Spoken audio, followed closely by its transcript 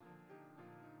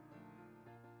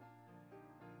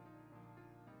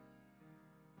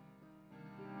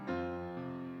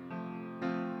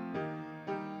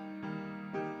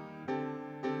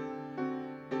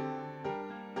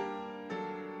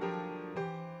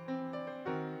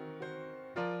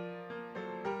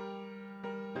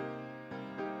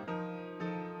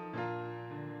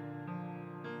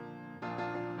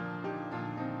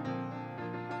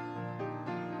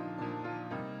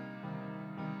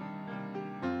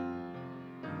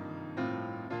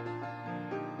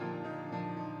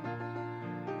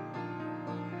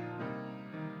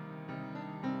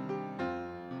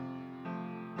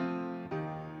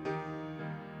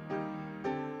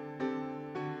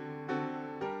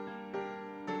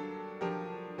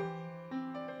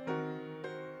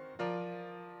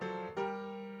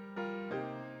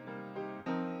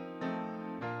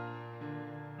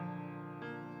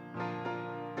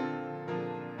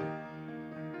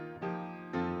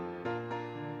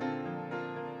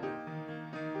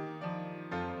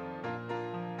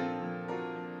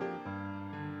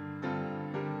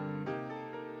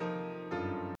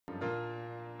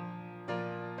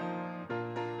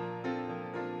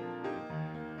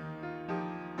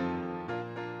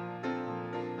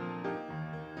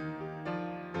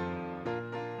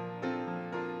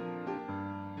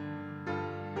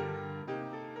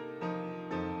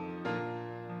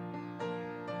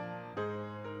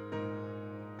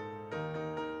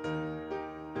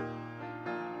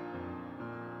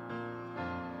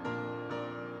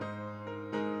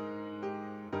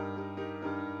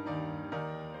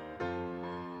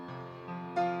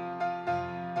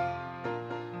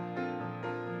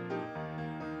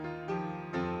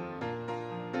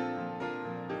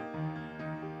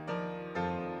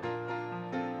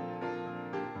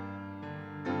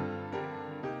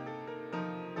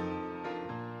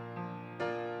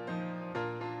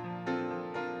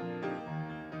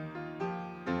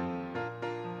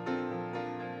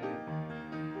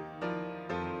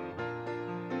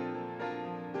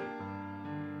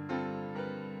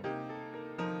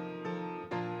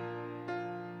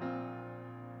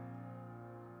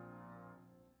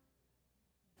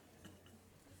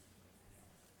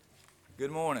Good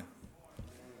morning.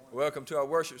 Welcome to our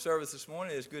worship service this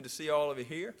morning. It's good to see all of you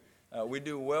here. We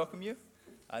do welcome you.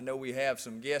 I know we have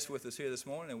some guests with us here this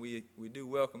morning, and we do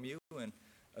welcome you, and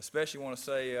especially want to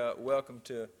say welcome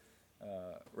to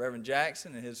Reverend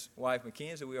Jackson and his wife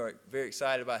Mackenzie. We are very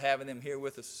excited about having them here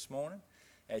with us this morning.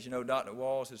 As you know, Dr.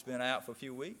 Walls has been out for a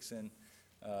few weeks, and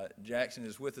Jackson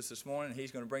is with us this morning.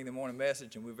 He's going to bring the morning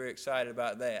message, and we're very excited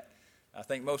about that. I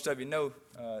think most of you know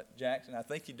Jackson. I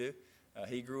think you do.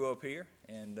 He grew up here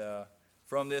and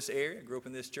from this area, grew up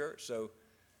in this church, so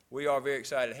we are very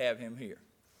excited to have him here.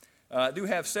 I do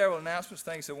have several announcements,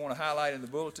 things I want to highlight in the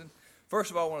bulletin. First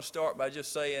of all, I want to start by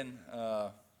just saying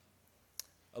a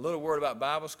little word about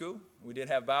Bible school. We did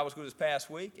have Bible school this past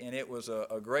week, and it was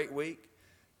a great week,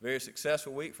 very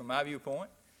successful week from my viewpoint.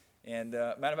 And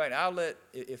matter of fact, I'll let,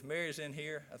 if Mary's in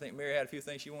here, I think Mary had a few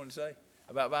things she wanted to say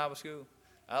about Bible school.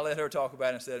 I'll let her talk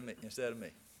about it instead of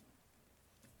me.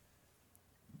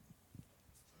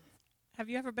 Have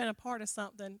you ever been a part of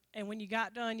something, and when you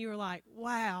got done, you were like,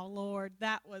 wow, Lord,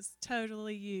 that was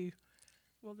totally you?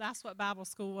 Well, that's what Bible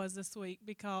school was this week,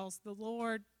 because the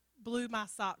Lord blew my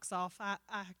socks off. I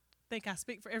think I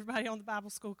speak for everybody on the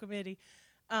Bible school committee.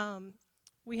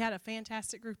 We had a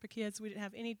fantastic group of kids. We didn't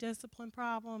have any discipline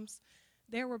problems.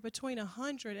 There were between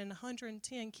 100 and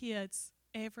 110 kids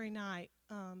every night,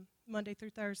 Monday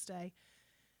through Thursday.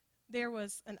 There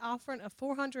was an offering of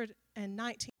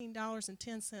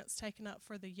 $419.10 taken up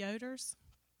for the Yoders.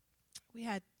 We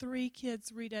had 3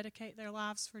 kids rededicate their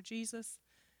lives for Jesus.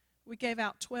 We gave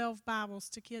out 12 Bibles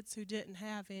to kids who didn't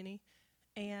have any.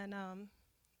 And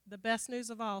the best news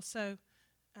of all, so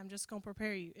I'm just going to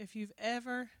prepare you. If you've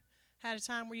ever had a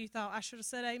time where you thought, I should have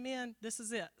said amen, this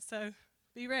is it. So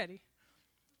be ready.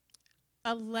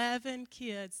 11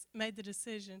 kids made the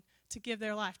decision to give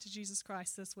their life to Jesus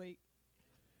Christ this week.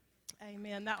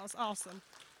 Amen. That was awesome.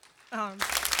 And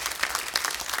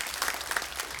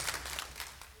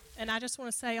I just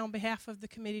want to say on behalf of the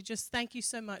committee, just thank you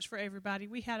so much for everybody.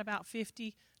 We had about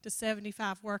 50 to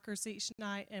 75 workers each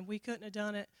night, and we couldn't have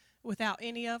done it without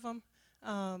any of them.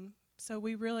 So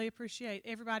we really appreciate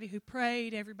everybody who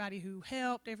prayed, everybody who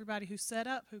helped, everybody who set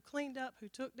up, who cleaned up, who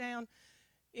took down.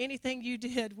 Anything you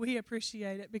did, we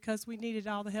appreciate it because we needed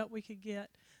all the help we could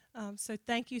get. So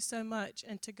thank you so much,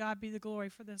 and to God be the glory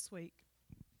for this week.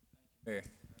 Mary.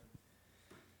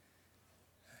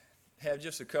 Have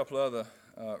just a couple other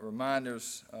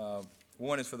reminders.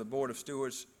 One is for the Board of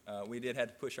Stewards. We did have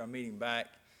to push our meeting back.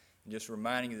 Just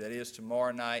reminding you that it is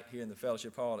tomorrow night here in the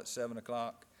Fellowship Hall at 7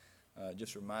 o'clock.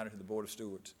 Just a reminder to the Board of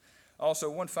Stewards. Also,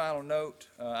 one final note.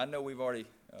 I know we've already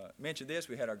mentioned this.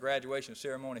 We had our graduation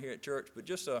ceremony here at church, but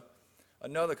just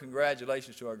another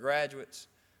congratulations to our graduates.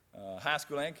 High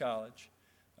school and college.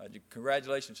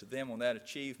 Congratulations to them on that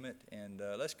achievement, and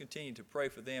let's continue to pray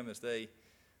for them as they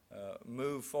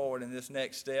move forward in this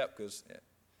next step, because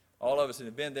all of us that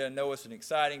have been there know it's an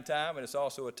exciting time, and it's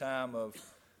also a time of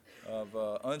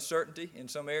uncertainty in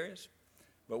some areas.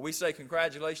 But we say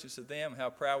congratulations to them, how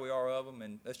proud we are of them,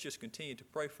 and let's just continue to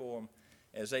pray for them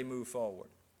as they move forward.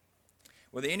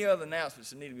 Were there any other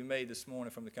announcements that need to be made this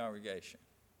morning from the congregation?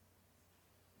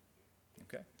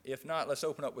 Okay. If not, let's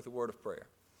open up with a word of prayer.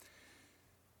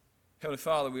 Heavenly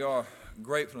Father, we are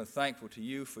grateful and thankful to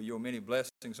you for your many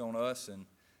blessings on us and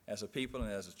as a people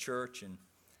and as a church. And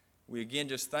we again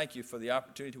just thank you for the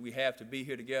opportunity we have to be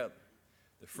here together,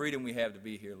 the freedom we have to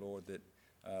be here, Lord, that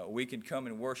we can come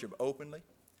and worship openly.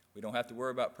 We don't have to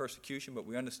worry about persecution, but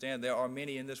we understand there are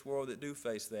many in this world that do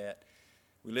face that.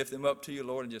 We lift them up to you,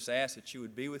 Lord, and just ask that you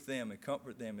would be with them and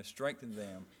comfort them and strengthen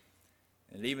them.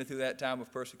 And even through that time of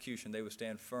persecution, they would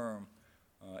stand firm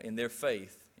in their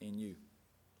faith in you.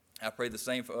 I pray the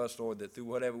same for us, Lord, that through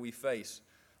whatever we face,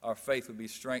 our faith would be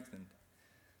strengthened.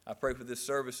 I pray for this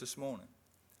service this morning.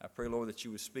 I pray, Lord, that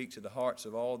you would speak to the hearts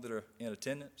of all that are in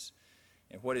attendance,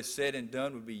 and what is said and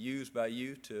done would be used by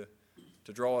you to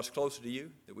draw us closer to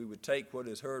you, that we would take what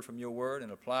is heard from your word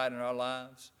and apply it in our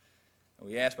lives. And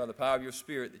we ask by the power of your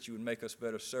Spirit that you would make us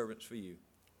better servants for you.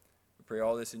 We pray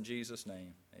all this in Jesus'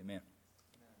 name. Amen.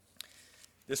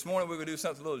 This morning we're going to do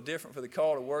something a little different for the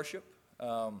call to worship.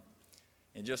 In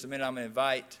just a minute I'm going to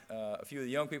invite a few of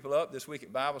the young people up. This week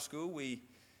at Bible school,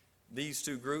 these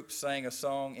two groups sang a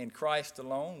song, In Christ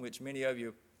Alone, which many of you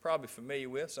are probably familiar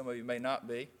with. Some of you may not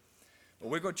be. But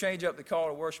we're going to change up the call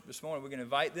to worship this morning. We're going to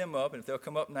invite them up, and if they'll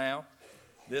come up now.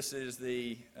 This is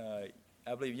the,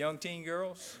 I believe, young teen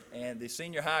girls and the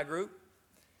senior high group.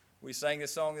 We sang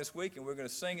this song this week, and we're going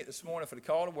to sing it this morning for the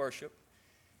call to worship.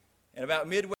 And about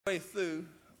midway through,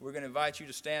 we're going to invite you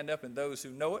to stand up, and those who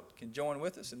know it can join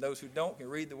with us, and those who don't can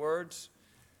read the words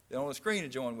that are on the screen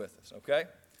and join with us, okay?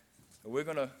 So we're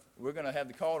going to we're going to have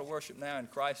the call to worship now in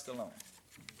Christ alone.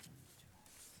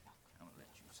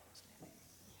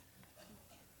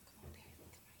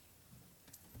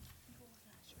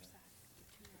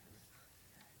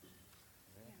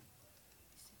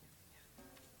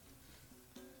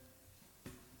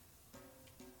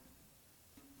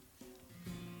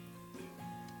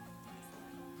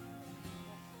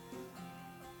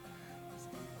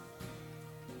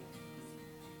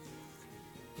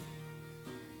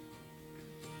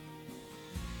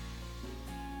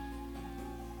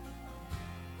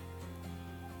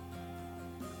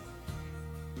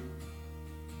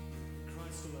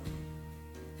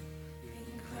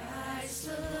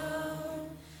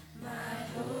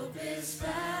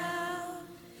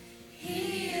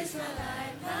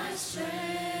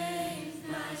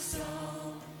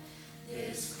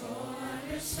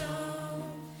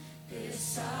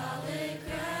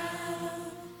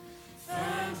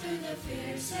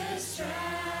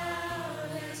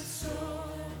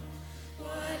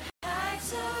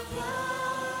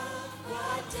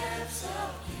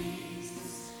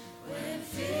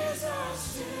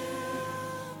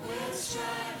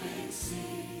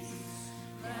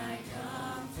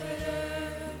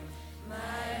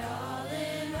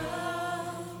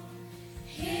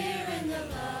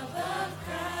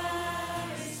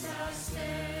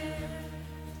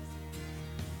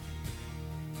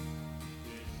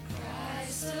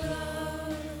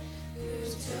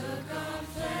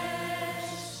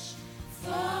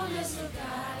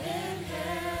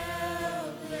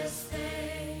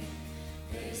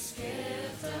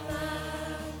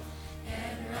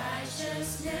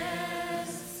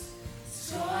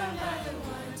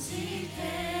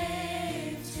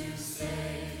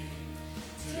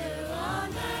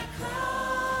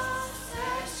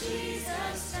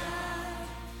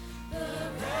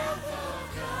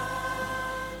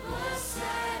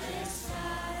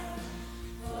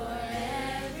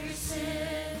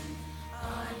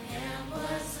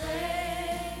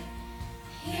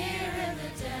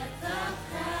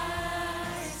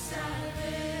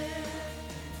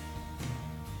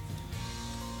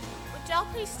 Y'all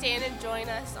please stand and join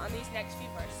us on these next few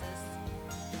verses.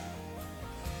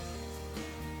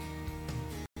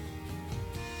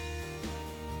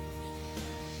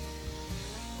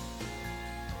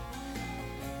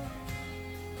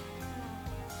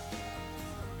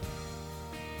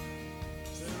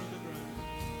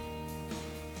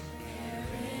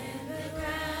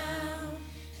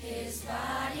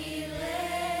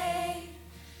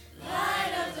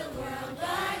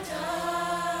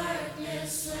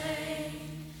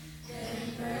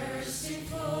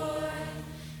 For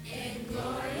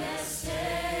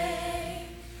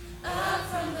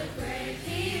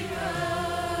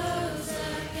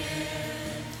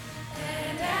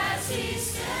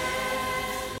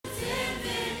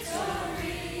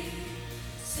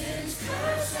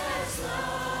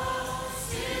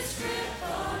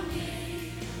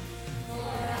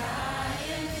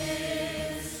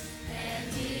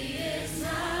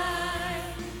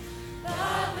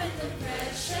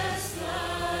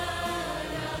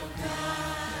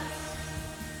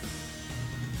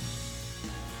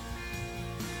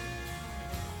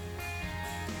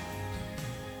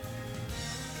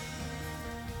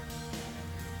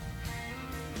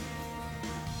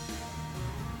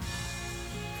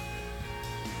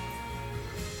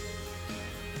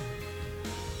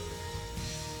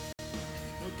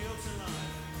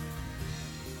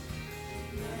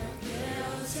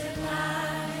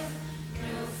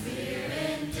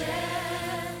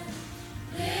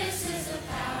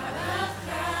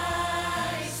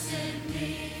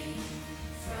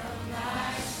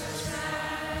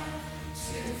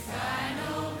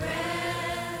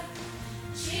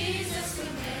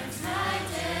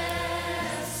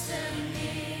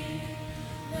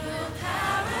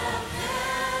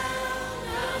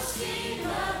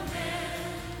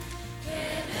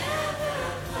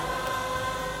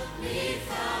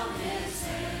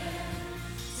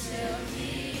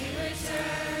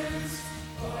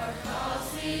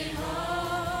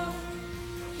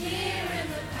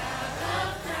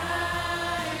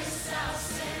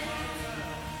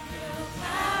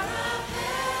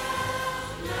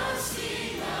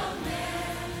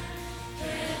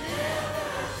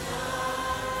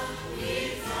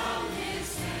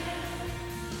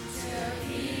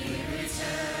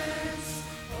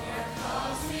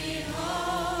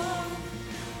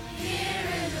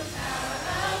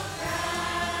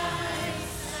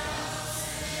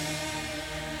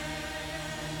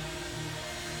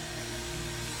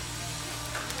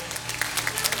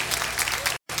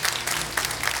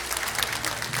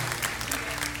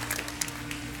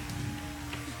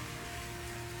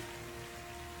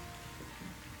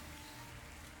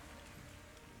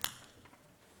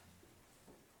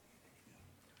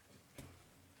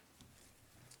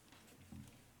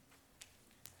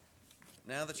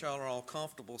Now that y'all are all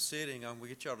comfortable sitting, I'm going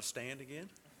to get y'all to stand again.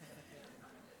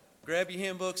 Grab your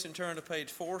hymn books and turn to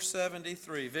page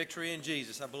 473, Victory in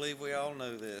Jesus. I believe we all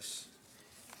know this.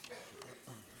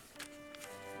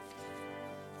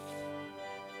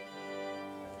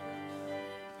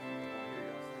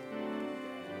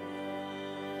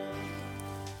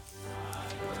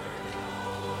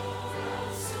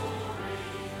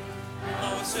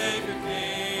 Savior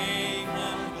came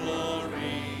from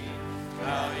glory,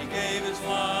 how he gave his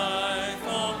life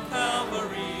on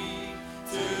Calvary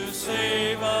to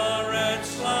save a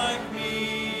wretch like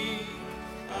me.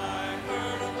 I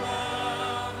heard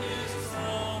about his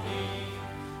atoning,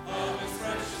 of his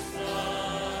precious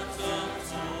blood's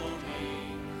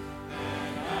atoning.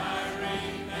 Then I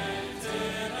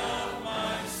repented of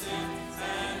my sins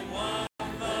and won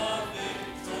the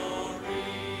victory.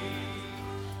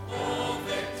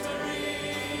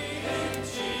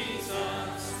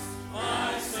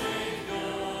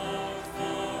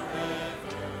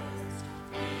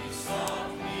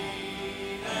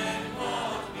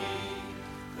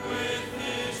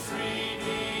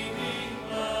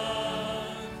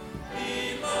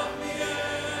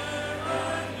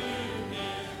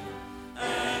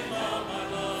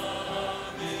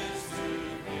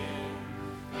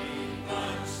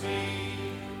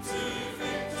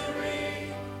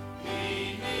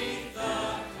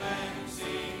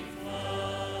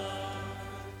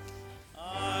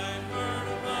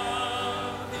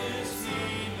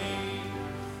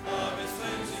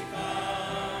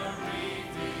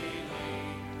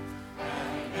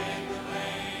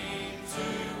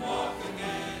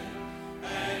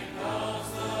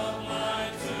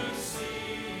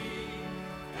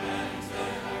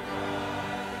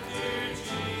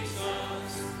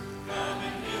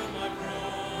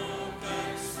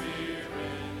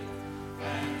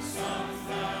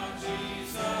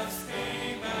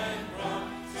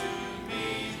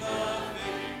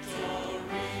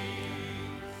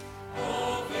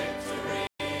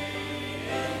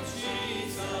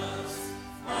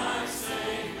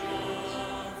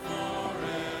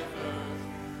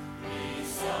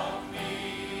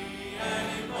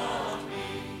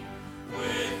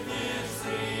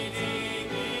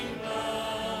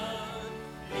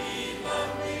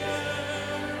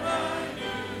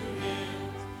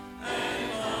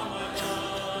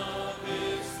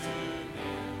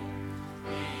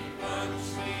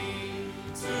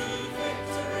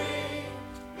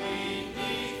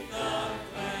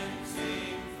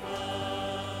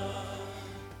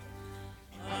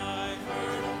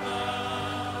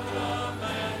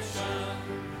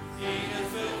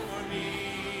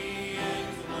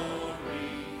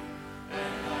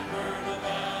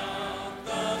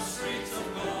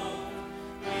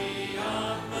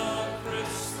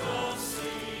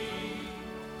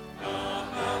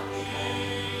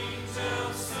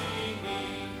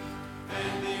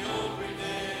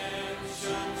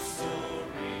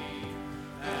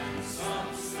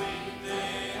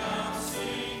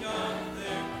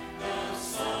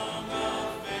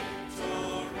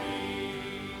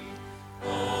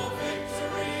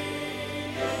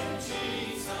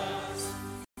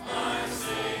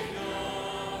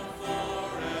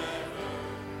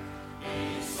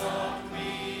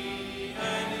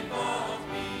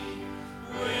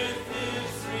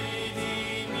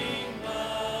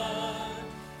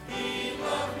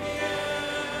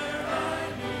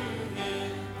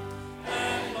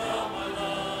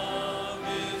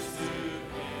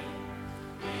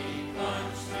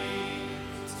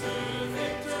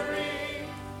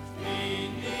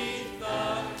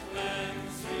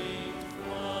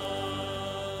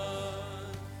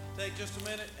 Take just a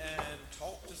minute and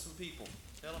talk to some people.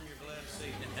 Tell them you're glad to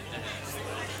see them.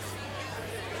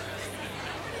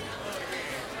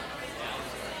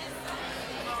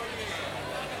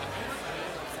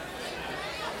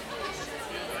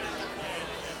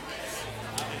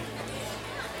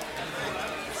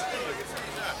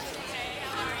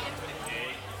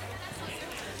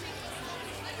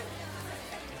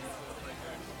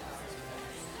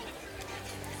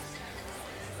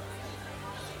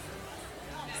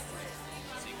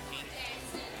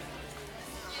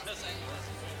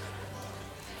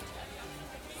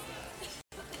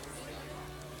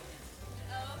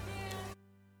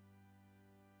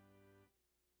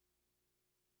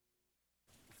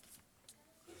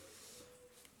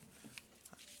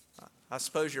 I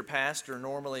suppose your pastor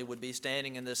normally would be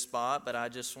standing in this spot, but I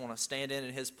just want to stand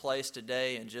in his place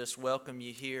today and just welcome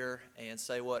you here and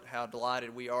say how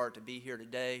delighted we are to be here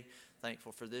today.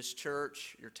 Thankful for this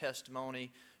church, your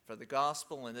testimony, for the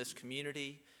gospel in this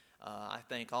community. I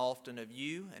think often of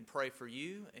you and pray for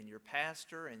you and your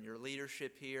pastor and your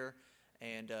leadership here.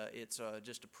 and it's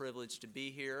just a privilege to be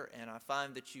here, and I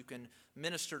find that you can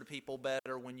minister to people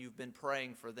better when you've been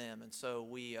praying for them, and so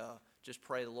we just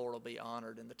pray the Lord will be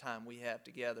honored in the time we have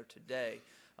together today.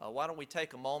 Why don't we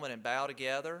take a moment and bow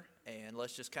together, and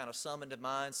let's just kind of summon to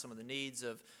mind some of the needs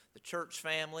of the church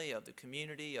family, of the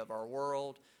community, of our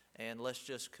world, and let's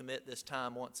just commit this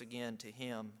time once again to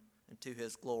Him and to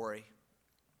His glory.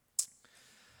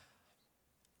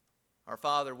 Our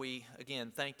Father, we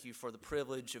again thank You for the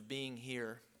privilege of being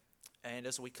here. And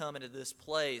as we come into this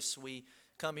place, we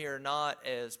come here not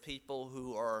as people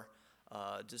who are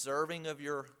deserving of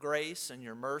Your grace and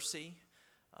Your mercy,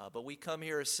 but we come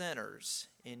here as sinners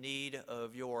in need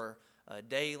of Your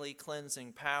daily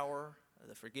cleansing power,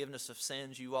 the forgiveness of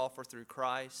sins You offer through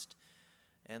Christ.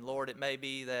 And Lord, it may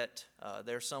be that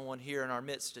there's someone here in our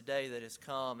midst today that has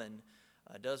come and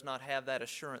does not have that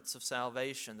assurance of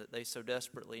salvation that they so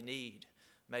desperately need.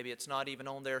 Maybe it's not even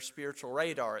on their spiritual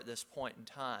radar at this point in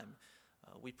time.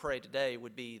 We pray today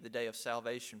would be the day of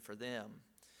salvation for them.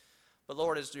 But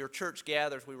Lord, as Your church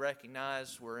gathers, we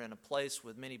recognize we're in a place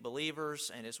with many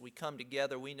believers, and as we come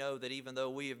together, we know that even though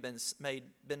we have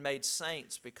been made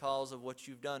saints because of what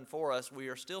You've done for us, we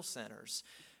are still sinners,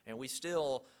 and we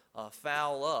still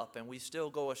foul up, and we still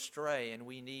go astray, and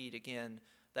we need, again,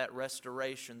 that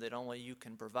restoration that only You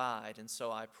can provide. And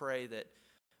so I pray that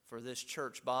for this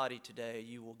church body today,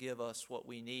 You will give us what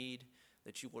we need,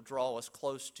 that You will draw us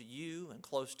close to You and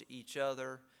close to each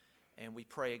other, and we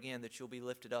pray again that You'll be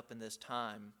lifted up in this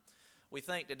time. We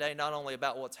think today not only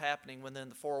about what's happening within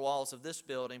the four walls of this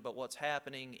building, but what's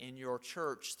happening in Your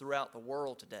church throughout the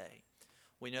world today.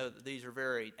 We know that these are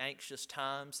very anxious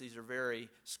times. These are very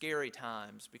scary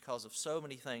times because of so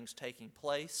many things taking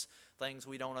place, things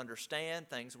we don't understand,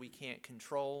 things we can't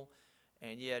control,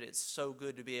 and yet it's so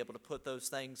good to be able to put those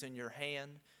things in Your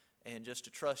hand and just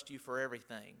to trust You for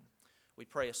everything. We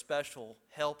pray a special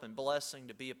help and blessing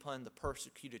to be upon the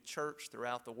persecuted church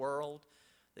throughout the world,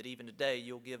 that even today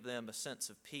You'll give them a sense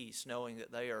of peace, knowing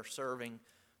that they are serving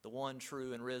the one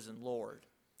true and risen Lord.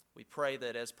 We pray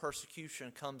that as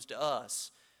persecution comes to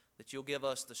us, that You'll give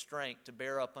us the strength to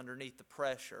bear up underneath the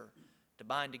pressure, to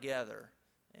bind together,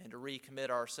 and to recommit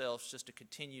ourselves just to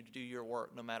continue to do Your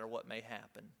work no matter what may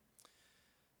happen.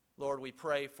 Lord, we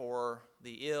pray for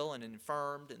the ill and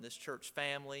infirmed in this church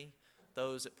family,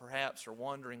 those that perhaps are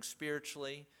wandering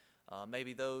spiritually,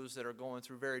 maybe those that are going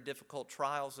through very difficult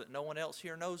trials that no one else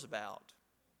here knows about.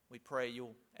 We pray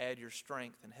You'll add Your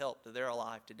strength and help to their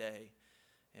life today.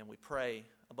 And we pray,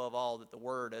 above all, that the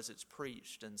Word as it's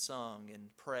preached and sung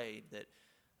and prayed, that,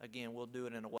 again, we'll do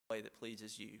it in a way that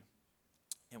pleases You.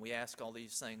 And we ask all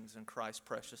these things in Christ's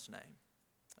precious name.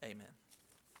 Amen.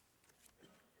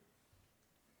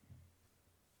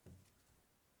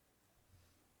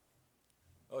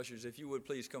 Ushers, if you would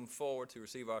please come forward to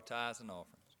receive our tithes and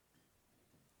offerings.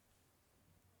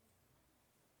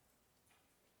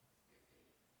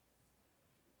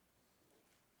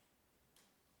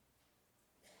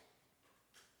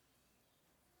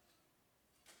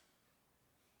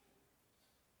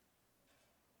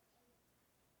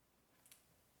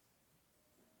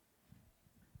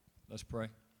 Let's pray.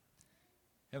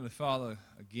 Heavenly Father,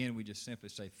 again, we just simply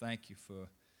say thank You for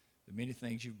the many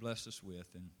things You've blessed us with.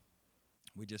 And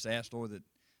we just ask, Lord, that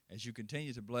as You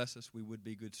continue to bless us, we would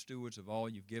be good stewards of all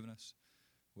You've given us,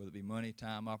 whether it be money,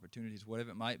 time, opportunities, whatever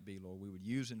it might be, Lord. We would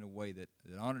use it in a way that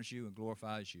honors You and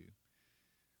glorifies You.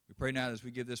 We pray now that as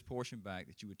we give this portion back,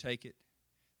 that You would take it,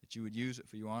 that You would use it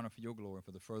for Your honor, for Your glory,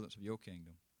 for the furtherance of Your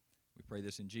kingdom. We pray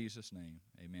this in Jesus' name.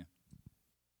 Amen.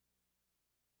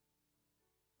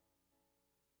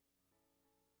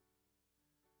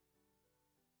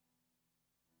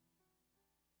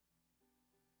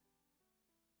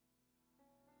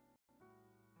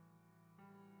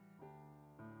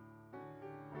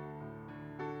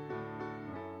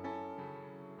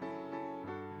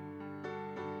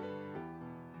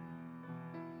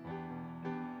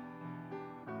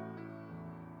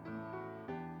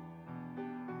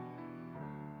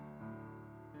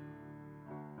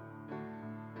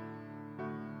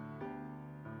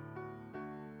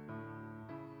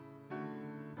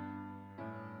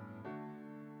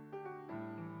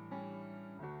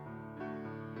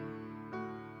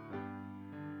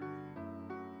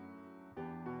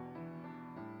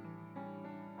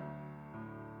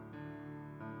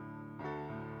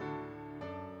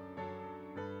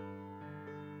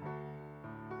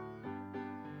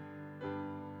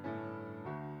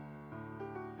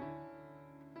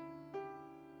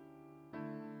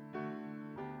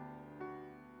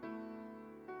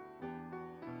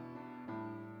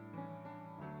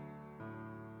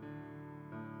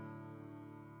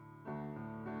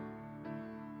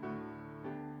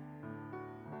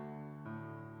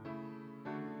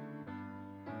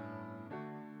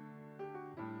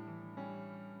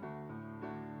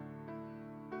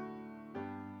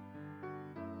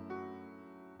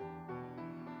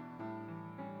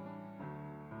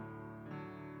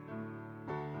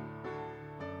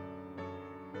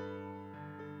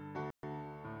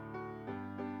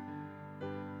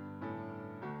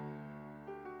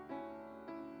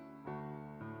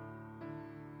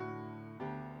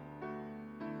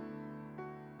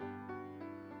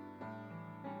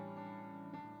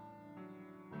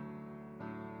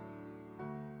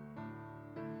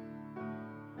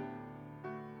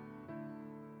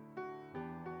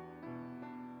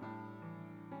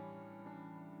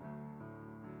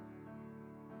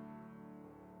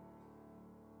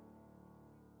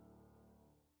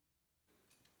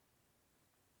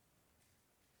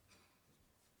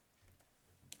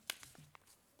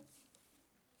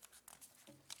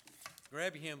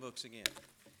 Grab your hymn books again.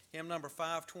 Hymn number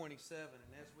 527.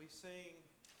 And as we sing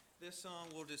this song,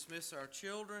 we'll dismiss our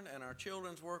children and our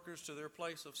children's workers to their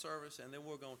place of service, and then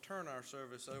we're going to turn our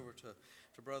service over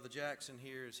to Brother Jackson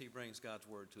here as he brings God's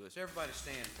Word to us. Everybody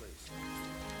stand, please.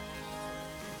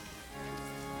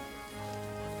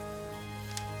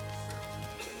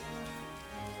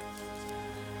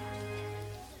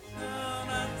 Down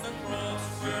at the cross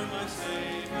where my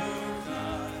Savior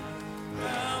died,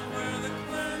 down where the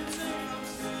cleansing from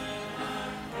sin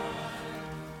I cried,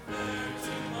 there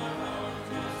to my heart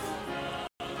was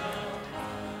the blood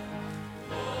applied.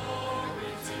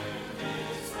 Glory to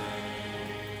His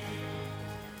name,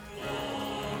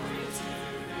 glory to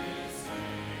His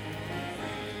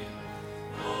name,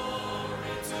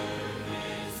 glory to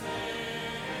His name.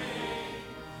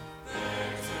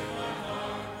 There to my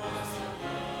heart was the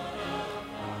blood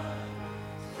applied.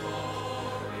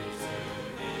 Glory to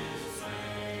His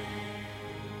name.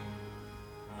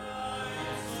 I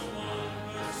am the one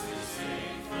mercy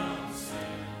saved from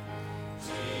sin.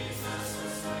 Jesus the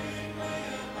sweetly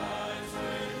abides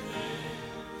within.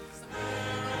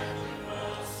 There at the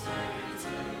cross where He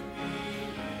took me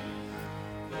in.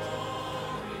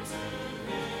 Glory to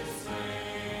His name.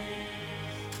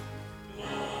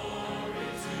 Glory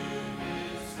to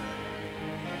His name.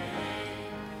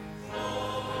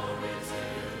 Glory to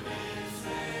His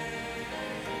name.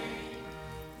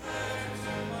 There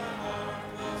to my heart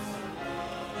was the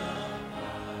blood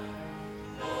applied.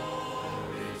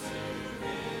 Glory to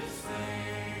His name.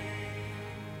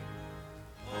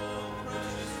 Oh,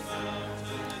 precious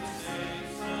fountain that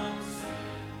saves from sin,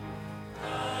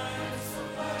 I am so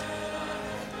glad I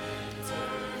have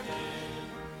entered in.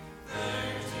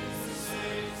 There Jesus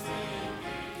saves me and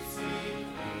keeps me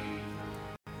clean.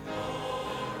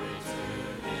 Glory to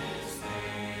His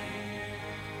name.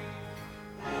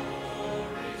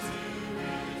 Glory to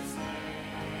His name.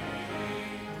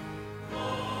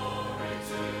 Glory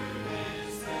to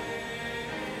His name.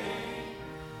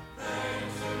 There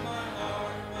to my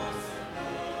heart was the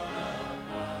blood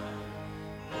applied.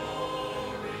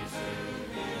 Glory to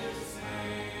His name.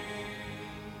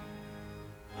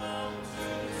 Come to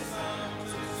this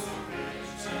fountain so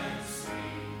rich and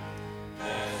sweet,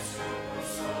 cast your poor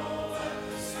soul at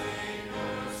the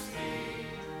Savior's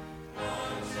feet.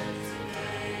 Plunge in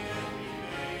today and be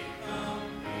made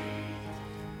complete.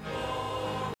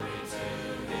 Glory to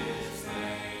His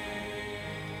name.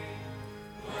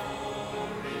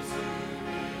 Glory to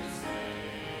His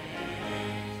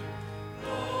name.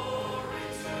 Glory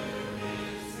to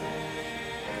His name.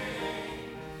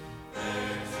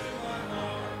 There to my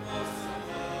heart was the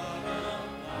blood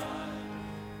applied.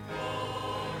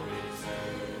 Glory to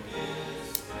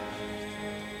His name.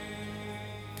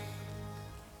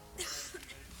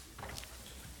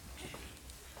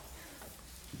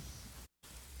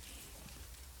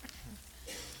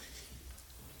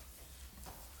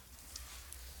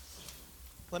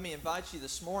 Let me invite you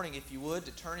this morning, if you would,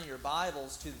 to turn in your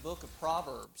Bibles to the book of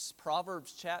Proverbs.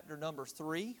 Proverbs chapter number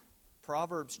 3.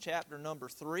 Proverbs chapter number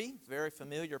 3, very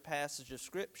familiar passage of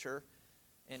Scripture.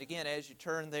 And again, as you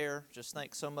turn there, just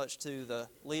thanks so much to the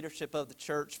leadership of the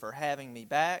church for having me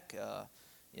back.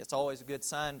 It's always a good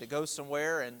sign to go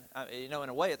somewhere, and in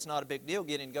a way it's not a big deal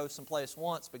getting to go someplace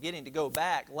once, but getting to go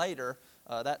back later,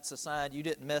 that's a sign you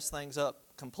didn't mess things up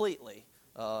completely.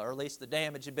 Or at least the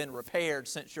damage had been repaired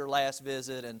since your last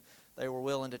visit, and they were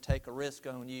willing to take a risk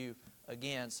on you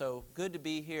again. So good to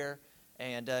be here,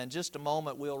 and in just a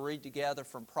moment we'll read together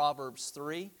from Proverbs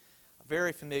 3, a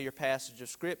very familiar passage of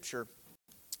Scripture.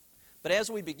 But as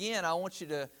we begin, I want you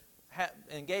to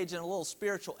engage in a little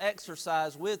spiritual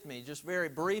exercise with me. Just very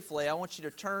briefly, I want you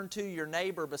to turn to your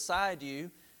neighbor beside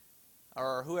you,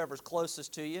 or whoever's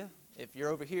closest to you. If you're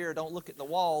over here, don't look at the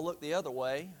wall, look the other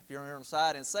way. If you're on the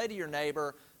side, and say to your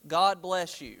neighbor, God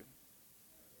bless you.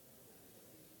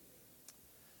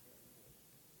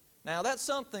 Now, that's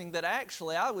something that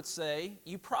actually I would say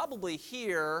you probably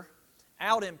hear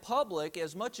out in public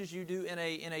as much as you do in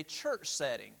a church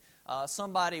setting.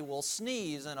 Somebody will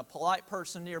sneeze, and a polite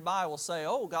person nearby will say,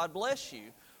 oh, God bless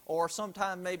you. Or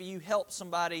sometime maybe you help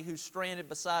somebody who's stranded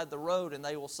beside the road, and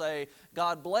they will say,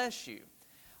 God bless you.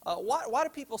 Why do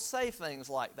people say things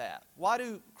like that? Why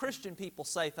do Christian people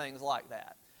say things like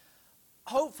that?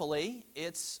 Hopefully,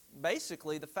 it's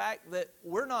basically the fact that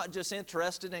we're not just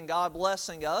interested in God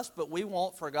blessing us, but we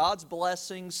want for God's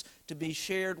blessings to be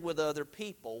shared with other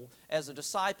people. As a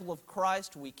disciple of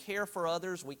Christ, we care for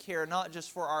others. We care not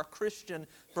just for our Christian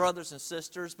brothers and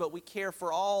sisters, but we care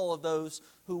for all of those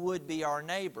who would be our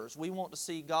neighbors. We want to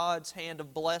see God's hand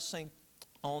of blessing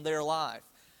on their life.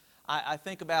 I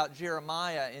think about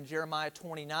Jeremiah in Jeremiah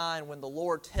 29 when the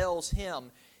Lord tells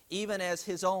him, even as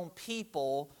his own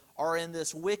people are in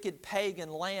this wicked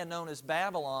pagan land known as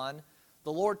Babylon,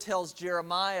 the Lord tells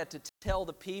Jeremiah to tell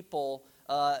the people,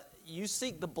 you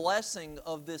seek the blessing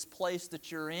of this place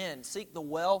that you're in. Seek the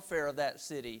welfare of that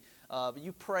city.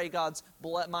 You pray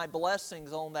my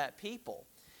blessings on that people.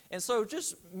 And so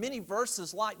just many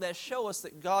verses like that show us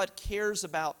that God cares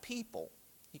about people.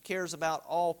 He cares about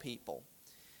all people.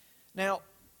 Now,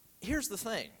 here's the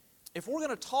thing. If we're going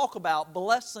to talk about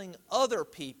blessing other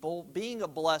people, being a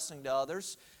blessing to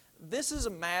others, this is a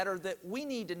matter that we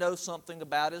need to know something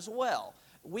about as well.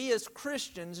 We as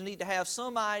Christians need to have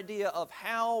some idea of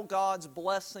how God's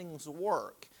blessings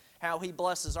work, how He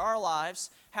blesses our lives,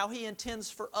 how He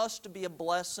intends for us to be a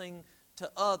blessing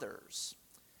to others.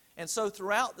 And so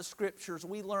throughout the Scriptures,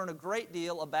 we learn a great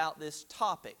deal about this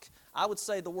topic. I would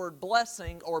say the word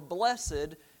blessing or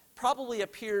blessed probably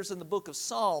appears in the book of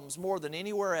Psalms more than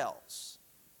anywhere else.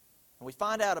 And we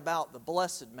find out about the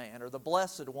blessed man or the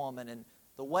blessed woman and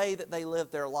the way that they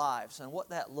live their lives and what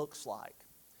that looks like.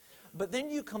 But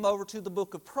then you come over to the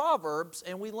book of Proverbs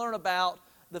and we learn about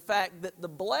the fact that the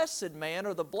blessed man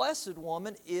or the blessed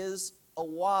woman is a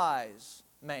wise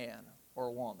man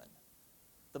or woman.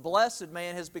 The blessed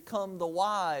man has become the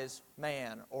wise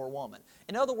man or woman.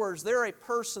 In other words, they're a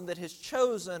person that has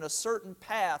chosen a certain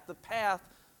path, the path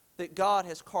that God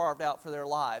has carved out for their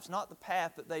lives, not the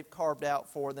path that they've carved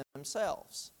out for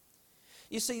themselves.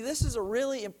 You see, this is a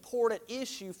really important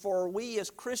issue for we as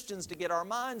Christians to get our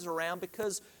minds around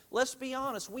because, let's be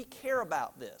honest, we care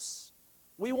about this.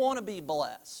 We want to be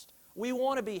blessed. We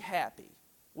want to be happy,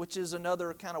 which is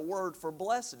another kind of word for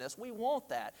blessedness. We want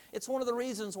that. It's one of the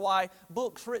reasons why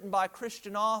books written by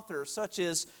Christian authors such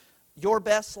as Your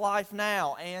Best Life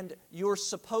Now and You're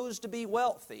Supposed to Be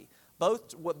Wealthy,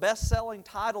 both best-selling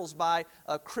titles by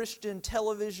Christian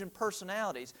television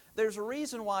personalities. There's a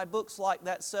reason why books like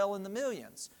that sell in the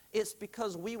millions. It's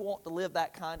because we want to live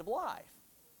that kind of life.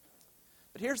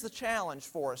 But here's the challenge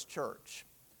for us, church.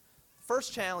 The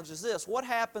first challenge is this. What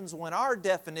happens when our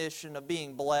definition of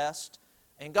being blessed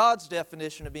and God's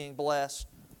definition of being blessed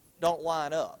don't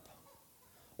line up?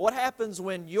 What happens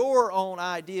when your own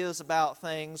ideas about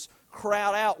things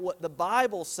crowd out what the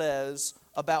Bible says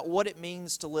about what it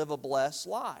means to live a blessed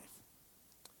life?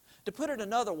 To put it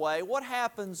another way, what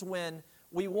happens when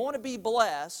we want to be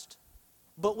blessed,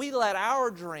 but we let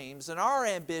our dreams and our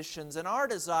ambitions and our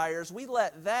desires, we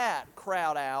let that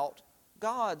crowd out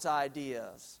God's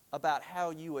ideas about how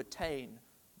you attain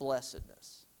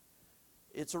blessedness?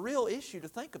 It's a real issue to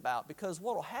think about because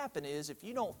what will happen is if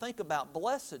you don't think about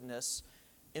blessedness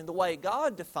in the way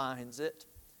God defines it,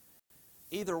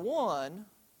 either one,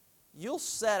 you'll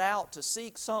set out to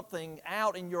seek something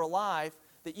out in your life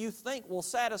that you think will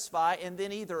satisfy, and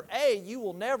then either A, you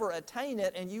will never attain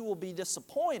it and you will be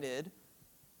disappointed,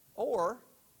 or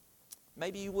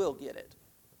maybe you will get it.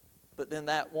 But then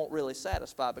that won't really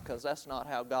satisfy because that's not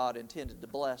how God intended to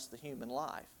bless the human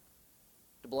life,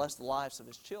 to bless the lives of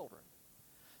His children.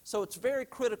 So it's very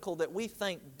critical that we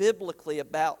think biblically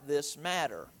about this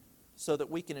matter so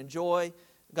that we can enjoy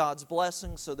God's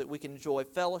blessings, so that we can enjoy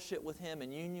fellowship with Him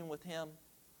and union with Him.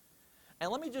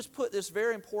 And let me just put this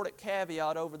very important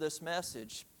caveat over this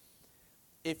message.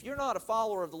 If you're not a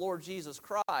follower of the Lord Jesus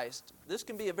Christ, this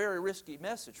can be a very risky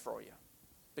message for you.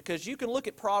 Because you can look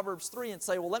at Proverbs 3 and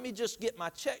say, well, let me just get my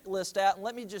checklist out and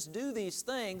let me just do these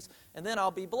things and then I'll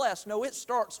be blessed. No, it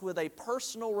starts with a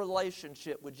personal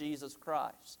relationship with Jesus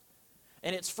Christ.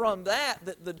 And it's from that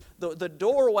the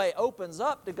doorway opens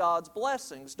up to God's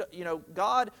blessings. You know,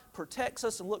 God protects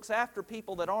us and looks after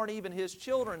people that aren't even His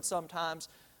children sometimes.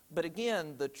 But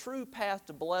again, the true path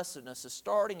to blessedness is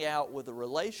starting out with a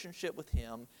relationship with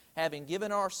Him, having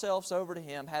given ourselves over to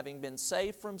Him, having been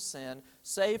saved from sin,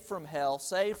 saved from hell,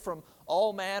 saved from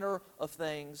all manner of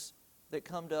things that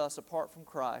come to us apart from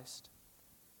Christ.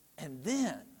 And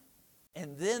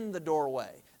then the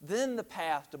doorway, then the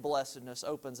path to blessedness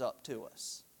opens up to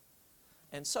us.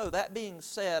 And so that being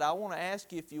said, I want to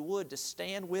ask you if you would to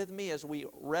stand with me as we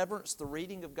reverence the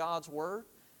reading of God's Word.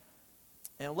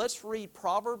 And let's read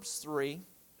Proverbs 3,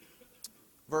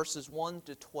 verses 1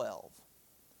 to 12.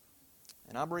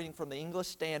 And I'm reading from the English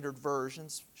Standard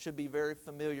Versions. Should be very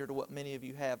familiar to what many of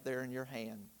you have there in your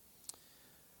hand.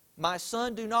 My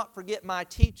son, do not forget my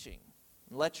teaching.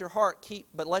 Let your heart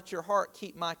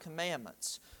keep my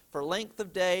commandments. For length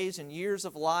of days and years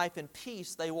of life and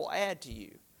peace they will add to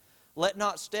you. Let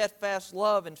not steadfast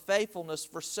love and faithfulness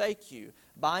forsake you.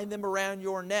 Bind them around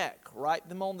your neck. Write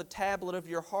them on the tablet of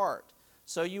your heart.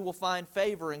 So you will find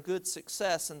favor and good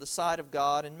success in the sight of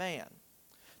God and man.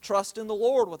 Trust in the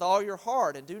Lord with all your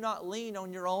heart, and do not lean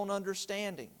on your own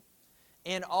understanding.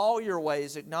 In all your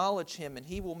ways acknowledge Him, and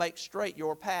He will make straight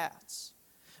your paths.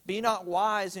 Be not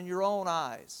wise in your own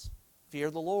eyes.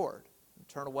 Fear the Lord, and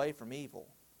turn away from evil.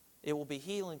 It will be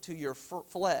healing to your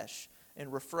flesh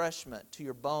and refreshment to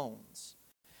your bones.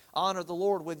 Honor the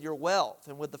Lord with your wealth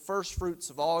and with the first fruits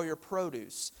of all your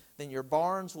produce. Then your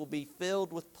barns will be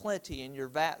filled with plenty, and your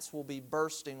vats will be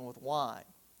bursting with wine.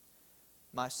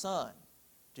 My son,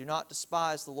 do not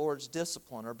despise the Lord's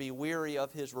discipline, or be weary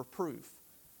of His reproof.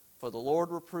 For the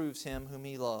Lord reproves him whom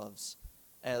He loves,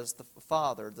 as the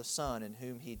Father the Son in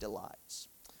whom He delights.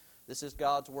 This is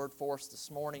God's word for us this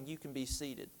morning. You can be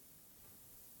seated.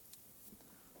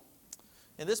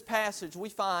 In this passage, we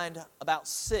find about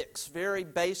 6 very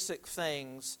basic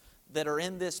things that are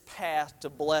in this path to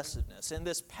blessedness, in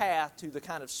this path to the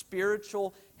kind of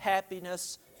spiritual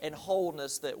happiness and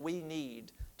wholeness that we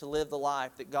need to live the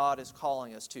life that God is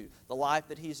calling us to, the life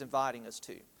that He's inviting us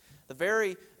to. The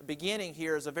very beginning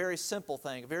here is a very simple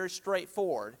thing, very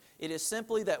straightforward. It is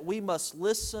simply that we must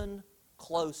listen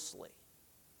closely.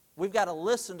 We've got to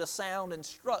listen to sound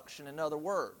instruction, in other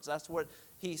words. That's what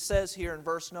he says here in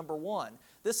verse number 1.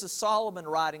 This is Solomon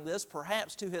writing this,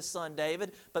 perhaps to his son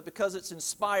David, but because it's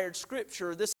inspired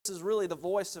Scripture, this is really the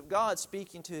voice of God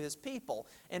speaking to His people.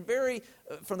 And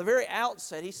from the very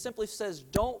outset, he simply says,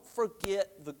 don't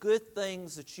forget the good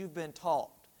things that you've been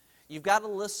taught. You've got to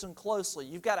listen closely.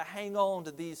 You've got to hang on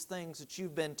to these things that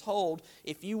you've been told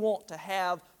if you want to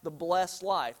have the blessed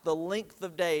life, the length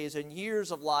of days and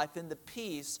years of life, and the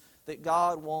peace that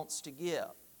God wants to give.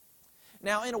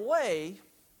 Now, in a way,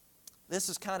 this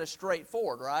is kind of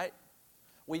straightforward, right?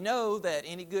 We know that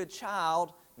any good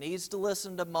child needs to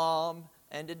listen to mom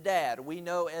and to dad. We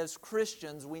know as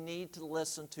Christians we need to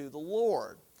listen to the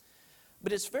Lord.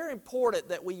 But it's very important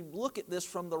that we look at this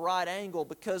from the right angle,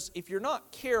 because if you're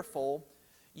not careful,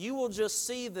 you will just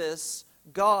see this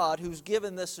God who's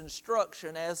given this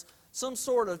instruction as some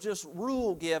sort of just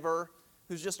rule giver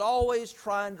who's just always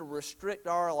trying to restrict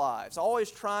our lives,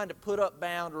 always trying to put up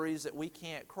boundaries that we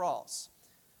can't cross.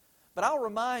 But I'll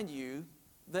remind you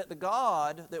that the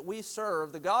God that we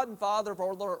serve, the God and Father of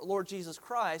our Lord Jesus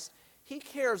Christ, He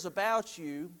cares about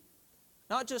you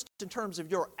not just in terms of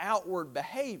your outward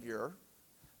behavior,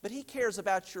 but He cares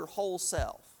about your whole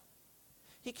self.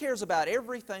 He cares about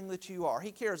everything that you are.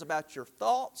 He cares about your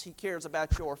thoughts. He cares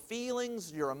about your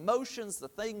feelings, your emotions, the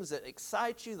things that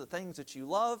excite you, the things that you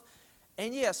love.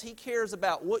 And yes, He cares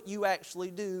about what you actually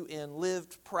do in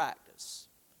lived practice.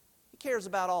 He cares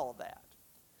about all of that.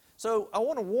 So I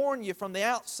want to warn you from the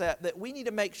outset that we need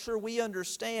to make sure we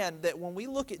understand that when we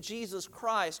look at Jesus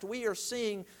Christ, we are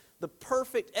seeing the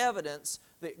perfect evidence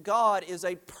that God is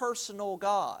a personal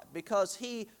God, because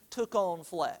He took on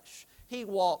flesh. He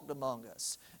walked among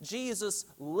us. Jesus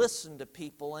listened to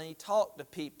people, and He talked to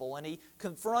people, and He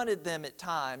confronted them at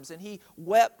times, and He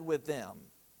wept with them.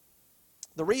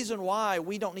 The reason why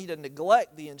we don't need to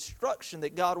neglect the instruction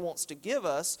that God wants to give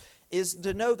us is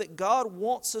to know that God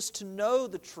wants us to know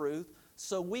the truth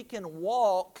so we can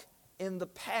walk in the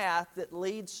path that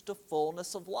leads to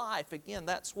fullness of life. Again,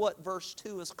 that's what verse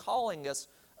 2 is calling us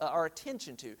our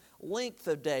attention to. Length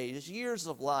of days, years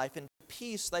of life, and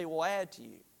peace they will add to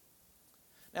you.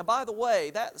 Now, by the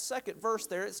way, that second verse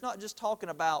there, it's not just talking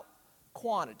about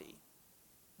quantity,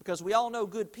 because we all know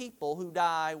good people who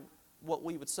die what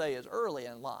we would say is early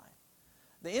in life.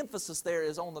 The emphasis there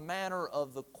is on the matter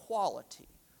of the quality,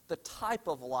 the type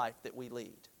of life that we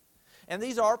lead. And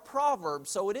these are Proverbs,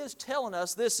 so it is telling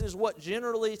us this is what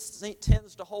generally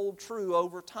tends to hold true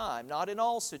over time. Not in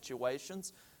all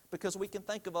situations, because we can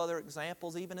think of other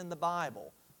examples even in the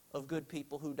Bible of good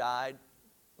people who died,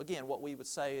 again, what we would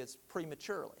say is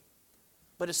prematurely.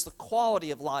 But it's the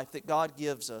quality of life that God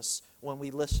gives us when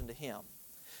we listen to Him.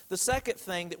 The second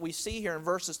thing that we see here in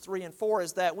verses 3 and 4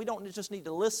 is that we don't just need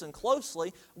to listen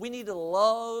closely, we need to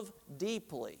love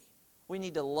deeply. We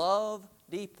need to love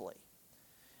deeply.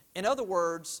 In other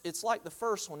words, it's like the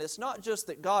first one. It's not just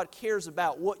that God cares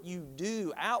about what you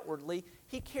do outwardly,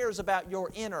 He cares about your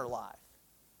inner life.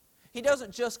 He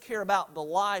doesn't just care about the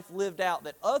life lived out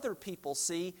that other people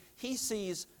see. He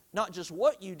sees not just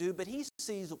what you do, but He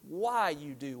sees why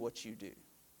you do what you do.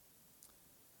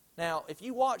 Now, if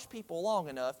you watch people long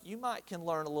enough, you can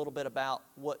learn a little bit about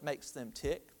what makes them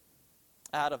tick.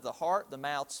 Out of the heart, the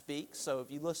mouth speaks. So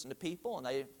if you listen to people and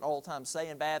they're all the time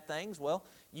saying bad things, well,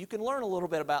 you can learn a little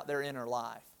bit about their inner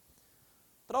life.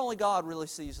 But only God really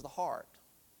sees the heart.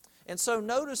 And so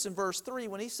notice in verse 3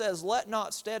 when He says, let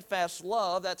not steadfast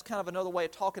love, that's kind of another way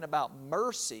of talking about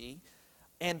mercy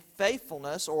and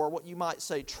faithfulness, or what you might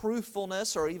say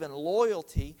truthfulness or even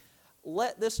loyalty.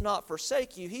 let this not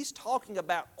forsake you, he's talking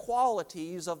about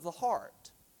qualities of the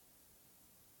heart.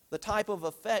 The type of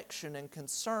affection and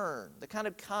concern, the kind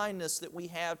of kindness that we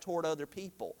have toward other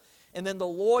people. And then the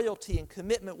loyalty and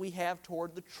commitment we have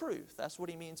toward the truth. That's what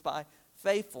he means by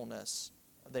faithfulness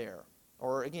there.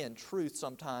 Or again, truth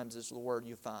sometimes is the word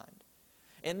you find.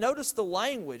 And notice the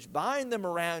language, bind them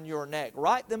around your neck,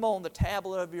 write them on the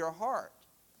tablet of your heart.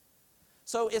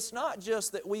 So it's not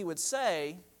just that we would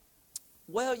say,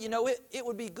 well, you know, it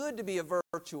would be good to be a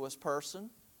virtuous person.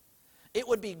 It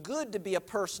would be good to be a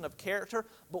person of character,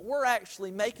 but we're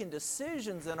actually making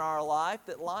decisions in our life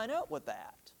that line up with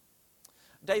that.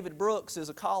 David Brooks is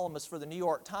a columnist for the New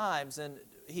York Times, and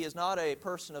he is not a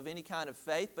person of any kind of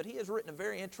faith, but he has written a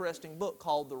very interesting book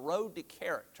called The Road to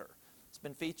Character. It's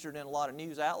been featured in a lot of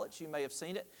news outlets. You may have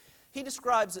seen it. He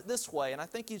describes it this way, and I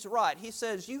think he's right. He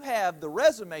says you have the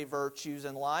resume virtues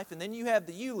in life, and then you have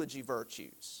the eulogy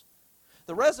virtues.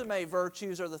 The resume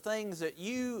virtues are the things that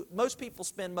most people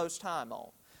spend most time on.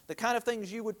 The kind of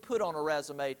things you would put on a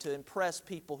resume to impress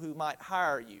people who might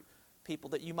hire you, people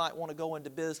that you might want to go into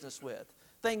business with.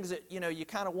 Things that, you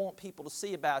kind of want people to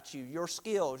see about you, your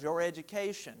skills, your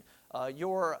education,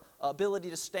 your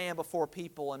ability to stand before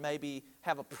people and maybe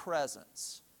have a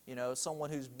presence.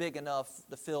 Someone who's big enough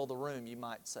to fill the room, you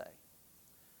might say.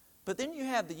 But then you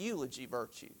have the eulogy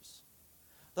virtues.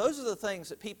 Those are the things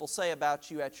that people say about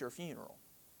you at your funeral.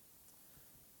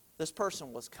 This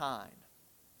person was kind.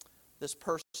 This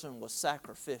person was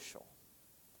sacrificial.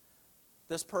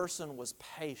 This person was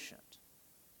patient.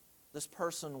 This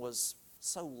person was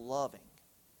so loving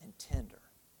and tender.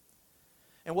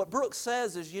 And what Brooks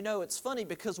says is, it's funny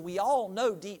because we all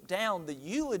know deep down the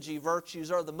eulogy virtues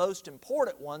are the most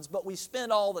important ones, but we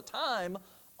spend all the time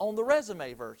on the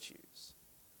resume virtues.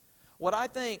 What I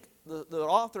think the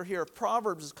author here of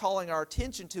Proverbs is calling our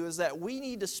attention to is that we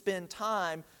need to spend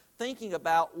time thinking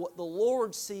about what the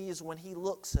Lord sees when He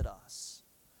looks at us,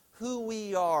 who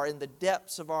we are in the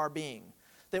depths of our being,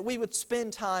 that we would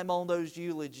spend time on those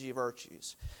eulogy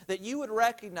virtues, that you would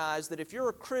recognize that if you're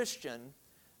a Christian,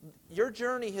 your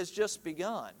journey has just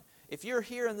begun. If you're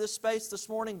here in this space this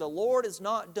morning, the Lord is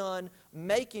not done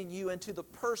making you into the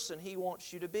person He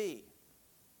wants you to be.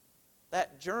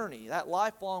 That journey, that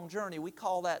lifelong journey, we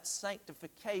call that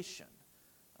sanctification.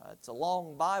 It's a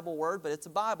long Bible word, but it's a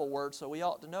Bible word, so we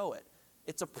ought to know it.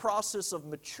 It's a process of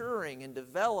maturing and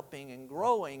developing and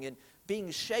growing and being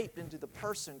shaped into the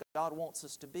person God wants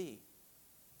us to be.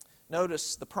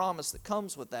 Notice the promise that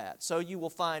comes with that. So you will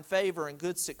find favor and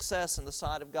good success in the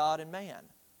sight of God and man.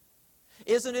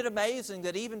 Isn't it amazing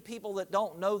that even people that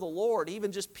don't know the Lord,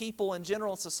 even just people in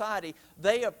general society,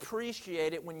 they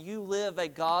appreciate it when you live a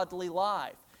godly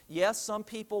life. Yes, some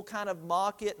people kind of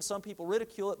mock it and some people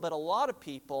ridicule it, but a lot of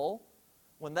people,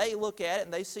 when they look at it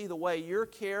and they see the way you're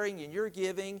caring and you're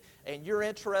giving and you're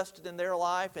interested in their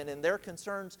life and in their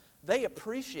concerns, they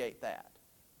appreciate that.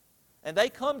 And they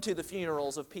come to the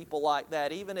funerals of people like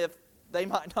that, even if they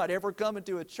might not ever come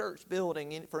into a church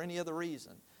building for any other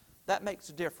reason. That makes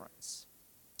a difference.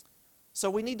 So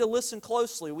we need to listen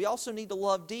closely. We also need to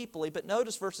love deeply. But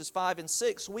notice verses 5 and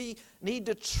 6. We need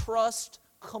to trust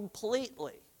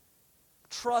completely.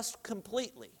 Trust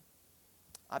completely.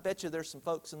 I bet you there's some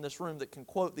folks in this room that can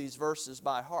quote these verses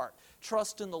by heart.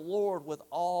 Trust in the Lord with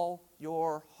all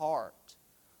your heart.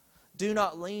 Do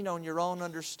not lean on your own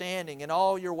understanding. In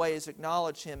all your ways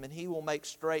acknowledge Him, and He will make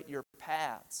straight your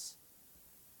paths.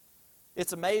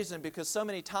 It's amazing because so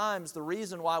many times the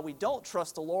reason why we don't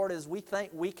trust the Lord is we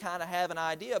think we kind of have an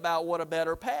idea about what a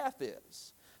better path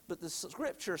is. But the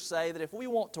Scriptures say that if we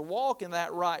want to walk in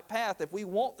that right path, if we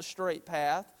want the straight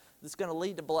path that's going to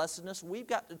lead to blessedness, we've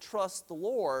got to trust the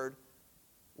Lord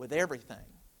with everything.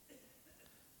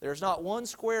 There's not one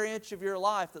square inch of your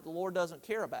life that the Lord doesn't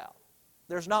care about.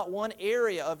 There's not one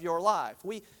area of your life.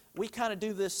 We kind of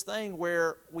do this thing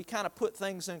where we kind of put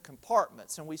things in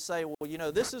compartments and we say,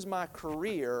 well, this is my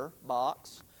career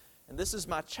box, and this is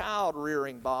my child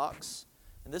rearing box,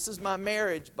 and this is my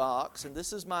marriage box, and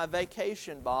this is my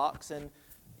vacation box, and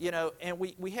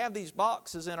we have these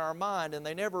boxes in our mind and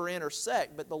they never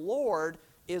intersect, but the Lord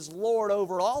is Lord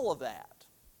over all of that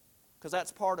because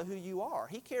that's part of who you are.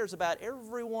 He cares about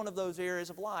every one of those areas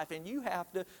of life, and you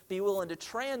have to be willing to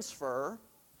transfer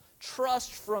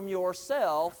trust from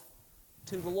yourself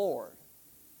to the Lord.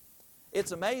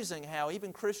 It's amazing how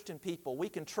even Christian people, we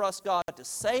can trust God to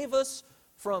save us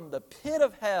from the pit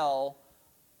of hell,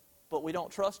 but we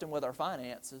don't trust Him with our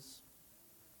finances.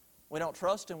 We don't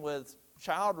trust Him with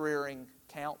child-rearing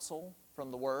counsel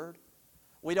from the Word.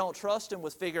 We don't trust Him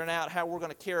with figuring out how we're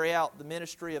going to carry out the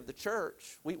ministry of the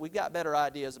church. We've got better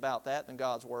ideas about that than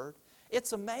God's Word.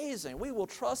 It's amazing. We will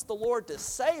trust the Lord to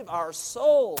save our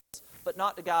souls, but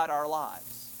not to guide our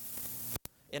lives.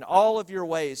 In all of your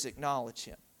ways, acknowledge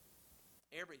Him.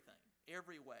 Everything,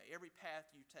 every way, every path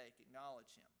you take, acknowledge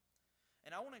Him.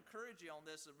 And I want to encourage you on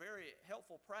this. A very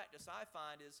helpful practice I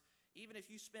find is, even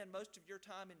if you spend most of your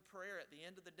time in prayer at the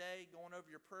end of the day, going over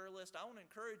your prayer list, I want to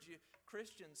encourage you,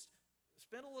 Christians,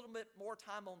 spend a little bit more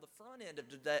time on the front end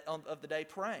of the day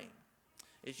praying.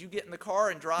 As you get in the car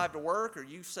and drive to work, or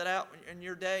you set out in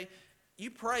your day,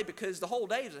 you pray because the whole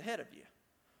day is ahead of you.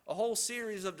 A whole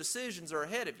series of decisions are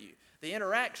ahead of you. The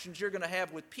interactions you're going to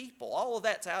have with people, all of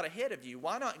that's out ahead of you.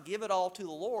 Why not give it all to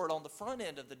the Lord on the front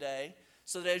end of the day,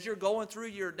 so that as you're going through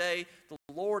your day, the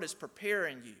Lord is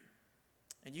preparing you.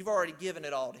 And you've already given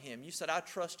it all to Him. You said, I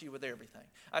trust you with everything.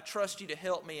 I trust you to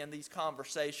help me in these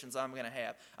conversations I'm going to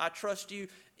have. I trust you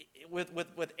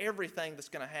with everything that's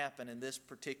going to happen in this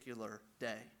particular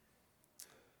day.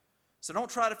 So don't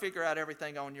try to figure out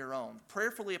everything on your own.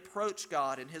 Prayerfully approach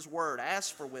God in His Word.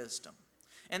 Ask for wisdom.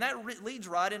 And that leads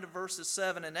right into verses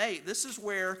 7 and 8. This is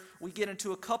where we get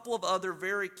into a couple of other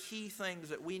very key things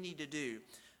that we need to do.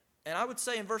 And I would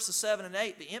say in verses 7 and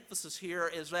 8, the emphasis here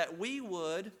is that we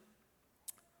would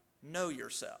know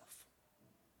yourself,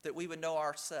 that we would know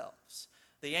ourselves.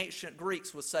 The ancient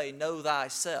Greeks would say, know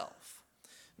thyself.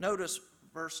 Notice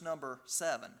verse number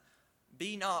 7.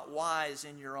 Be not wise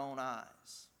in your own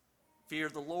eyes. Fear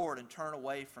the Lord and turn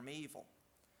away from evil.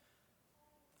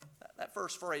 That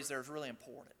first phrase there is really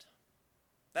important.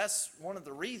 That's one of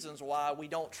the reasons why we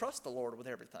don't trust the Lord with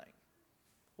everything.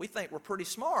 We think we're pretty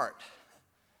smart.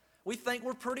 We think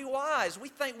we're pretty wise. We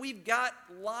think we've got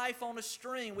life on a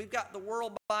string. We've got the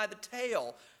world by the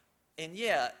tail. And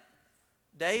yet,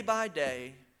 day by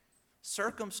day,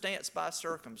 circumstance by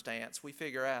circumstance, we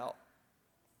figure out,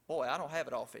 boy, I don't have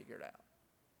it all figured out.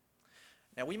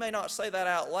 Now, we may not say that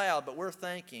out loud, but we're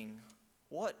thinking,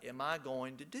 what am I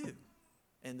going to do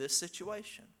in this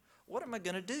situation? What am I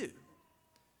going to do?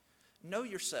 Know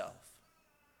yourself.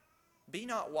 Be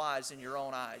not wise in your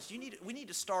own eyes. We need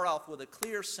to start off with a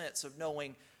clear sense of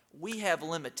knowing we have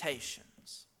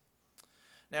limitations.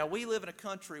 Now, we live in a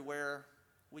country where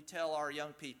we tell our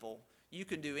young people, you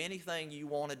can do anything you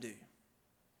want to do.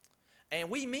 And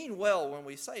we mean well when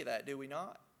we say that, do we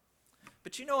not?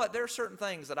 But you know what? There are certain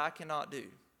things that I cannot do,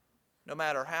 no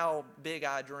matter how big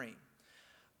I dream.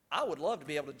 I would love to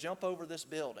be able to jump over this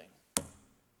building.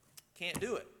 Can't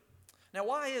do it. Now,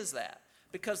 why is that?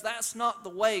 Because that's not the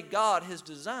way God has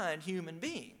designed human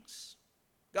beings.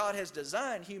 God has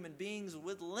designed human beings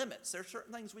with limits. There are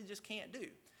certain things we just can't do.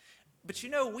 But you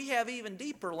know, we have even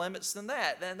deeper limits than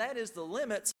that, and that is the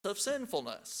limits of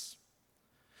sinfulness.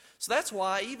 So that's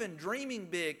why even dreaming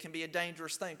big can be a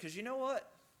dangerous thing, because you know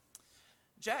what?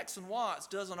 Jackson Watts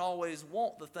doesn't always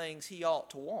want the things he ought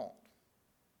to want.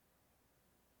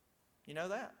 You know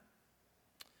that?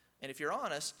 And if you're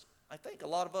honest, I think a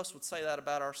lot of us would say that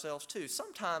about ourselves too.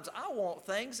 Sometimes I want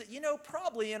things that,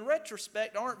 probably in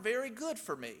retrospect aren't very good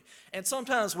for me. And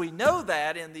sometimes we know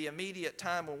that in the immediate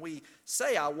time when we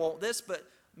say, I want this, but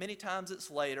many times it's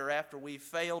later after we've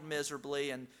failed miserably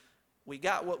and we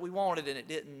got what we wanted and it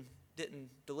didn't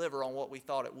deliver on what we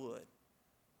thought it would.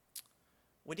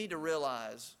 We need to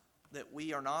realize that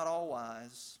we are not all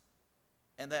wise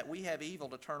and that we have evil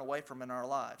to turn away from in our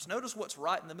lives. Notice what's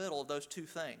right in the middle of those two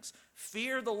things.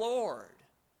 Fear the Lord.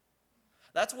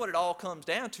 That's what it all comes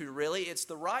down to, really. It's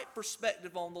the right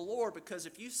perspective on the Lord, because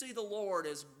if you see the Lord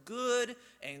as good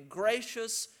and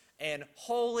gracious and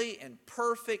holy and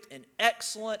perfect and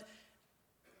excellent,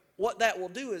 what that will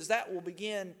do is that will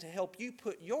begin to help you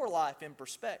put your life in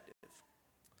perspective.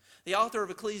 The author of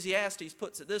Ecclesiastes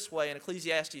puts it this way in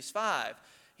Ecclesiastes 5.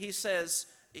 He says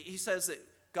that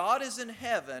God is in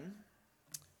heaven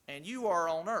and you are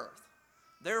on earth.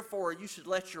 Therefore, you should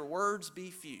let your words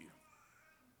be few.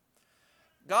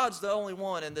 God's the only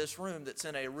one in this room that's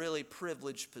in a really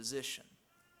privileged position.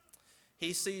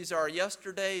 He sees our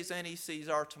yesterdays and He sees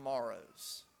our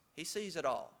tomorrows. He sees it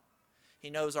all.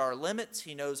 He knows our limits.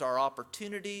 He knows our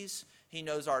opportunities. He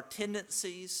knows our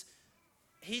tendencies.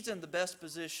 He's in the best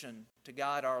position to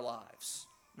guide our lives,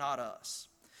 not us.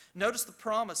 Notice the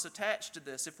promise attached to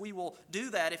this. If we will do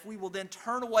that, if we will then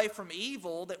turn away from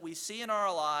evil that we see in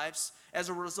our lives as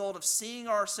a result of seeing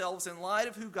ourselves in light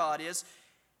of who God is,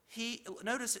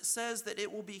 notice it says that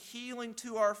it will be healing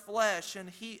to our flesh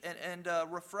and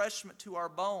refreshment to our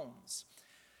bones.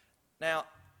 Now,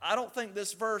 I don't think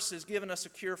this verse is giving us a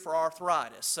cure for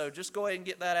arthritis, so just go ahead and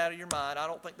get that out of your mind. I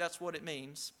don't think that's what it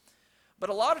means. But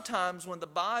a lot of times when the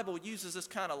Bible uses this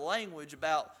kind of language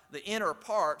about the inner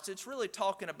parts, it's really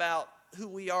talking about who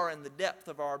we are in the depth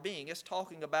of our being. It's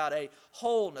talking about a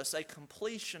wholeness, a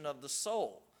completion of the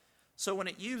soul. So when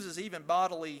it uses even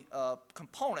bodily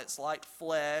components like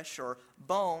flesh or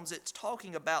bones, it's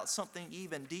talking about something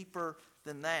even deeper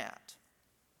than that.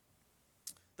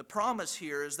 The promise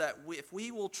here is that if we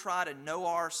will try to know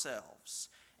ourselves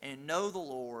and know the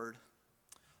Lord,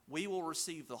 we will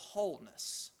receive the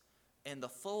wholeness and the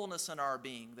fullness in our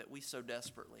being that we so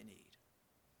desperately need.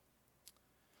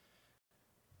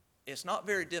 It's not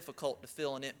very difficult to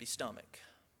fill an empty stomach.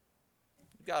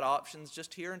 You've got options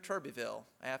just here in Turbyville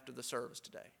after the service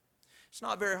today. It's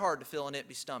not very hard to fill an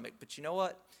empty stomach, but you know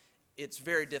what? It's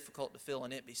very difficult to fill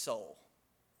an empty soul.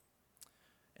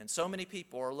 And so many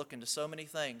people are looking to so many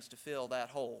things to fill that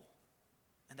hole,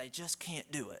 and they just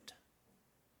can't do it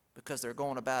because they're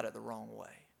going about it the wrong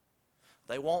way.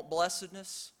 They want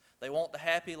blessedness. They want the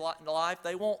happy life.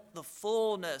 They want the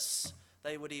fullness,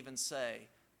 they would even say,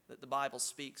 that the Bible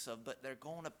speaks of, but they're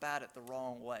going about it the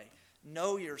wrong way.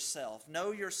 Know yourself.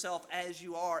 Know yourself as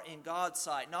you are in God's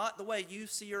sight. Not the way you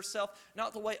see yourself,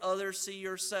 not the way others see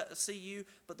you,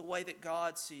 but the way that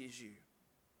God sees you.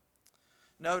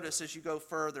 Notice as you go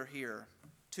further here,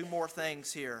 two more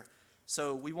things here.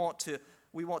 So we want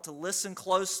to listen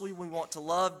closely, we want to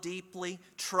love deeply,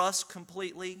 trust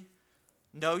completely,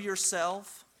 know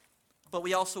yourself, but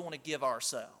we also want to give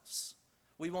ourselves.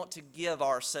 We want to give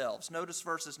ourselves. Notice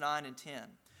verses 9 and 10.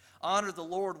 Honor the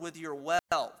Lord with your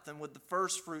wealth and with the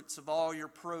first fruits of all your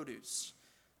produce.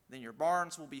 Then your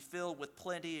barns will be filled with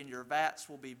plenty and your vats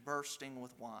will be bursting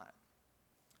with wine.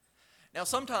 Now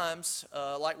sometimes,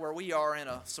 like where we are in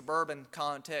a suburban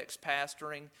context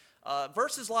pastoring,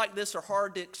 verses like this are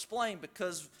hard to explain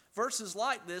because verses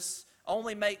like this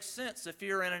only make sense if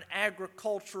you're in an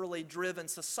agriculturally driven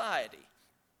society.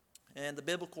 In the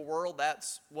biblical world,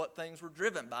 that's what things were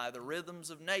driven by, the rhythms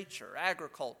of nature,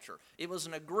 agriculture. It was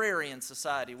an agrarian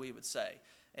society, we would say.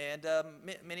 And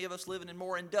many of us living in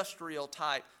more industrial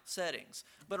type settings.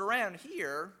 But around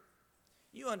here,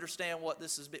 you understand what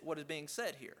is being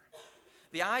said here.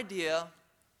 The idea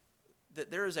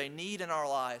that there is a need in our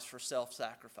lives for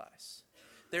self-sacrifice.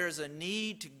 There is a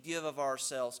need to give of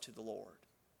ourselves to the Lord.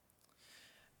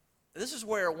 This is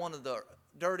where one of the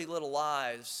dirty little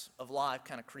lies of life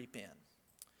kind of creep in.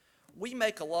 We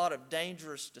make a lot of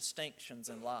dangerous distinctions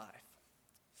in life.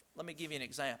 Let me give you an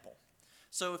example.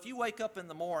 So if you wake up in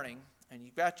the morning and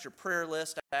you've got your prayer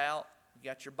list out, you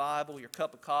got your Bible, your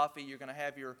cup of coffee, you're going to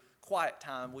have your quiet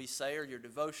time, we say, or your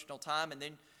devotional time, and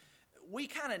then we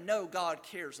kind of know God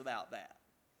cares about that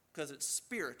because it's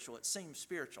spiritual, it seems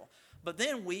spiritual. But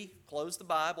then we close the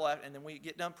Bible and then we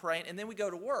get done praying and then we go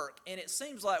to work. And it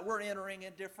seems like we're entering a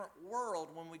different world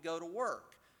when we go to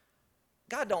work.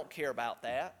 God don't care about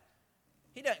that.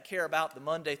 He doesn't care about the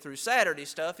Monday through Saturday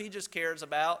stuff. He just cares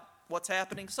about what's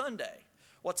happening Sunday,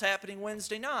 what's happening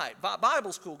Wednesday night.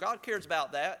 Bible school, God cares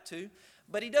about that too.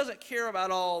 But He doesn't care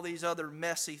about all these other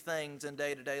messy things in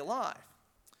day-to-day life.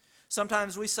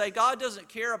 Sometimes we say, God doesn't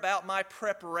care about my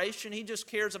preparation. He just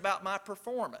cares about my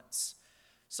performance.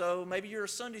 So maybe you're a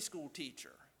Sunday school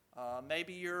teacher.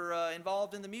 Maybe you're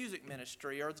involved in the music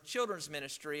ministry or the children's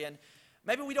ministry, and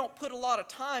maybe we don't put a lot of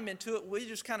time into it. We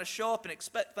just kind of show up and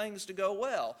expect things to go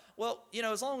well. Well,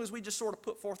 as long as we just sort of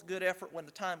put forth good effort when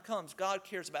the time comes, God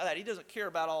cares about that. He doesn't care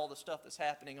about all the stuff that's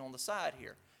happening on the side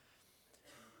here.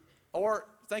 Or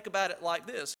think about it like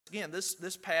this. Again,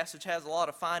 this passage has a lot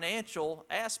of financial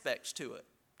aspects to it,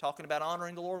 talking about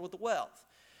honoring the Lord with the wealth.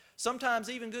 Sometimes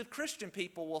even good Christian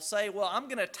people will say, well, I'm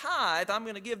going to tithe, I'm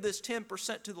going to give this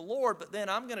 10% to the Lord, but then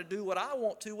I'm going to do what I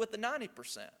want to with the 90%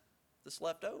 that's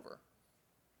left over.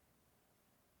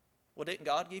 Well, didn't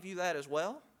God give you that as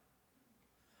well?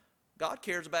 God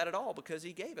cares about it all because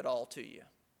He gave it all to you.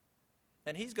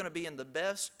 And He's going to be in the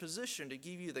best position to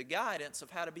give you the guidance of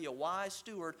how to be a wise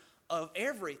steward of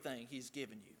everything He's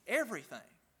given you. Everything.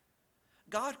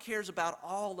 God cares about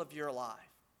all of your life.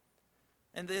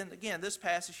 And then, again, this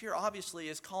passage here obviously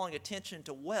is calling attention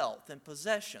to wealth and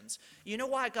possessions. You know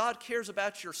why God cares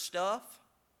about your stuff?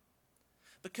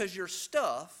 Because your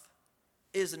stuff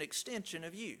is an extension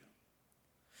of you.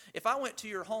 If I went to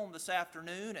your home this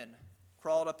afternoon and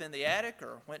crawled up in the attic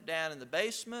or went down in the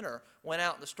basement or went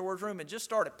out in the storage room and just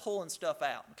started pulling stuff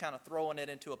out and kind of throwing it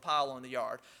into a pile in the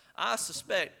yard, I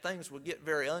suspect things would get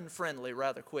very unfriendly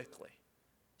rather quickly.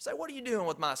 You say, what are you doing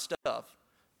with my stuff?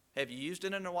 Have you used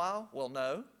it in a while? Well,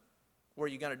 no. Were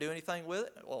you going to do anything with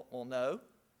it? Well, no.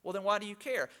 Well, then why do you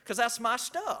care? Because that's my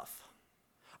stuff.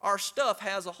 Our stuff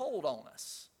has a hold on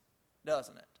us,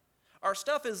 doesn't it? Our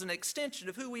stuff is an extension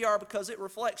of who we are because it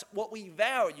reflects what we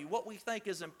value, what we think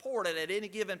is important at any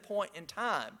given point in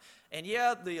time. And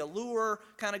yeah, the allure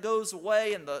kind of goes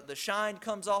away and the shine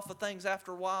comes off of things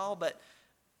after a while, but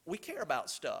we care about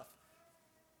stuff.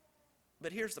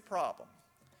 But here's the problem.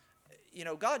 You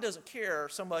know, God doesn't care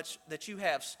so much that you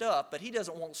have stuff, but He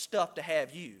doesn't want stuff to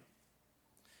have you.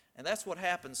 And that's what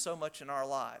happens so much in our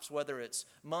lives, whether it's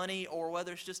money or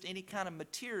whether it's just any kind of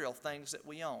material things that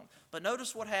we own. But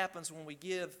notice what happens when we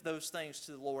give those things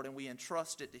to the Lord and we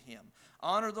entrust it to Him.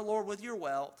 Honor the Lord with your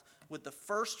wealth, with the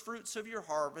first fruits of your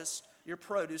harvest, your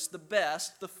produce, the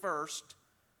best, the first.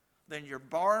 Then your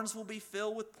barns will be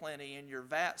filled with plenty and your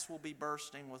vats will be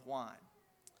bursting with wine.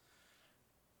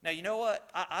 Now, you know what?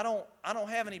 I don't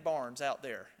have any barns out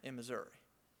there in Missouri.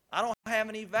 I don't have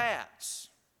any vats.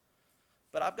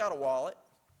 But I've got a wallet,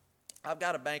 I've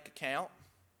got a bank account,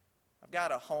 I've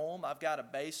got a home, I've got a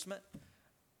basement,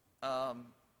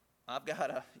 I've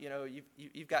got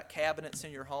you've got cabinets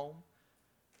in your home.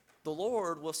 The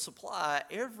Lord will supply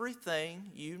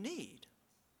everything you need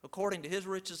according to His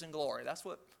riches and glory. That's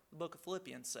what the book of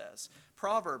Philippians says.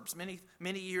 Proverbs,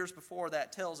 many years before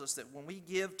that, tells us that when we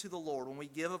give to the Lord, when we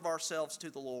give of ourselves to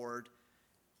the Lord,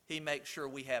 He makes sure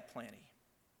we have plenty.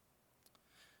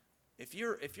 If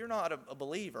you're not a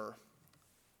believer,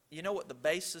 you know what the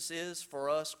basis is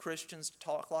for us Christians to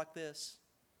talk like this?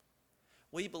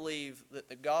 We believe that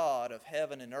the God of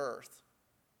heaven and earth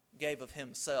gave of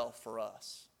Himself for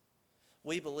us.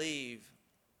 We believe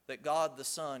that God the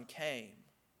Son came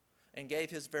and gave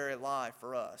His very life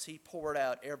for us. He poured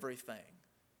out everything.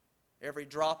 Every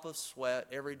drop of sweat,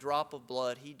 every drop of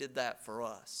blood, He did that for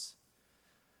us.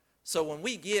 So when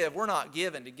we give, we're not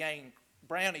giving to gain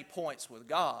brownie points with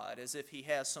God as if He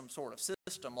has some sort of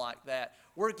system like that.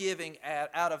 We're giving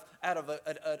out of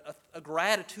a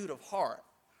gratitude of heart.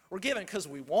 We're giving because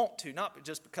we want to, not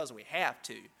just because we have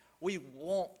to. We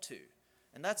want to.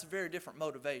 And that's a very different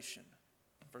motivation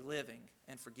for living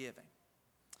and for giving.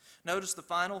 Notice the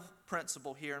final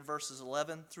principle here in verses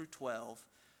 11 through 12.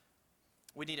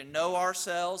 We need to know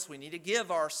ourselves, we need to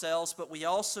give ourselves, but we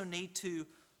also need to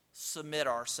submit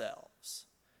ourselves.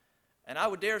 And I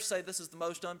would dare say this is the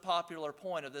most unpopular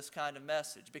point of this kind of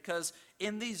message, because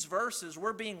in these verses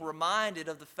we're being reminded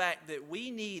of the fact that we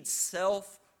need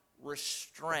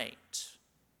self-restraint.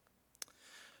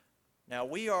 Now,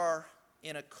 we are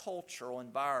in a cultural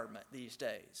environment these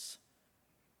days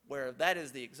where that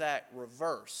is the exact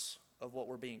reverse of what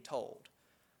we're being told.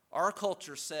 Our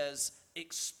culture says,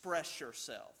 express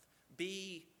yourself.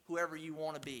 Be whoever you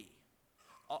want to be.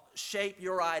 Shape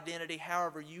your identity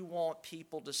however you want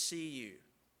people to see you.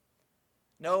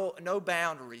 No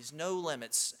boundaries, no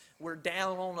limits. We're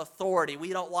down on authority. We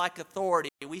don't like authority.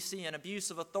 We see an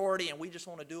abuse of authority and we just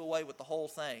want to do away with the whole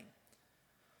thing.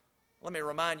 Let me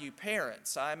remind you,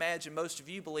 parents, I imagine most of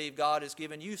you believe God has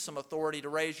given you some authority to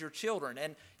raise your children.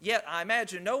 And yet I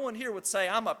imagine no one here would say,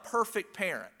 I'm a perfect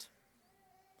parent.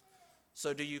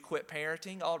 So do you quit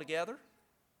parenting altogether?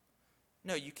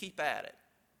 No, you keep at it,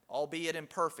 albeit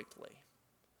imperfectly.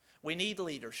 We need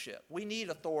leadership. We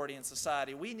need authority in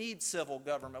society. We need civil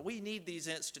government. We need these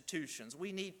institutions.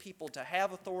 We need people to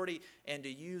have authority and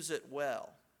to use it well.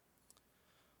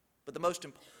 But the most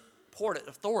important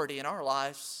authority in our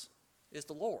lives is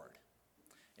the Lord.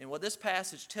 And what this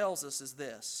passage tells us is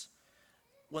this: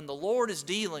 when the Lord is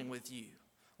dealing with you,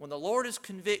 when the Lord is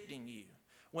convicting you,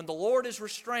 when the Lord is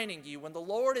restraining you, when the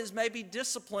Lord is maybe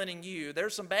disciplining you,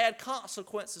 there's some bad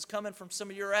consequences coming from some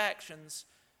of your actions.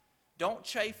 Don't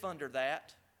chafe under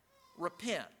that.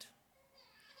 Repent.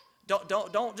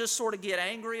 Don't just sort of get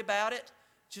angry about it.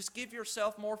 Just give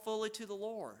yourself more fully to the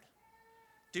Lord.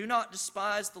 Do not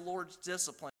despise the Lord's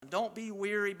discipline. Don't be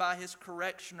weary by His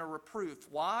correction or reproof.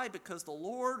 Why? Because the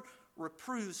Lord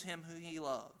reproves him who He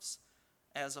loves,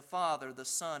 as a father the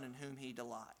son in whom He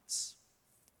delights.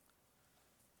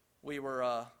 We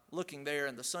were looking there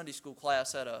in the Sunday school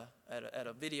class at a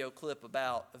video clip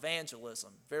about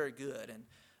evangelism. Very good. And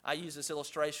I use this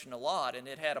illustration a lot, and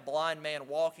it had a blind man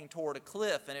walking toward a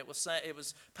cliff, and it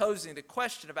was posing the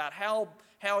question about how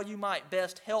you might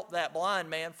best help that blind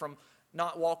man from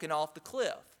not walking off the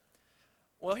cliff.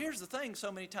 Well, here's the thing,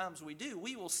 so many times we do.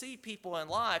 We will see people in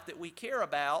life that we care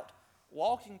about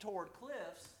walking toward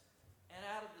cliffs, and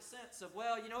out of the sense of,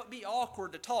 well, it'd be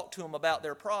awkward to talk to them about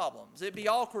their problems. It'd be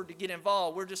awkward to get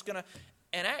involved. We're just going to...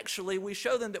 And actually, we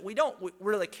show them that we don't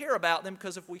really care about them,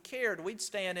 because if we cared, we'd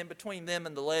stand in between them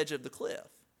and the ledge of the cliff.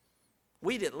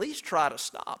 We'd at least try to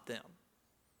stop them.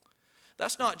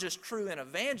 That's not just true in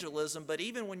evangelism, but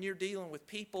even when you're dealing with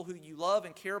people who you love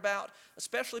and care about,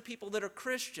 especially people that are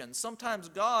Christians. Sometimes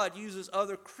God uses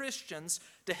other Christians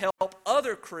to help other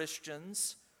other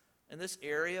Christians in this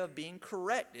area of being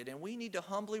corrected, and we need to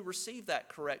humbly receive that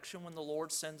correction when the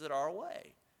Lord sends it our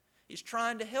way. He's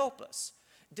trying to help us.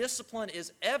 Discipline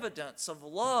is evidence of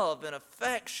love and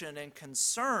affection and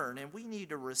concern, and we need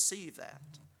to receive that.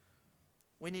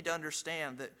 We need to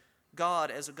understand that God,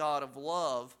 as a God of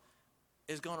love,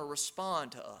 is going to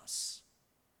respond to us.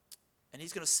 And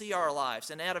He's going to see our lives.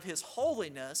 And out of His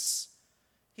holiness,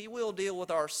 He will deal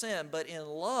with our sin, but in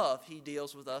love, He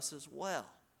deals with us as well.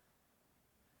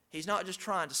 He's not just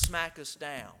trying to smack us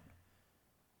down.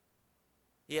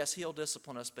 Yes, He'll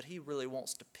discipline us, but He really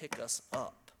wants to pick us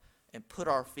up and put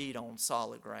our feet on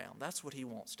solid ground. That's what He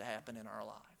wants to happen in our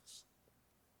lives.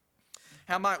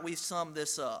 How might we sum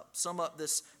this up? Sum up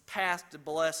this path to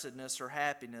blessedness or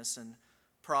happiness in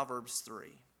Proverbs 3.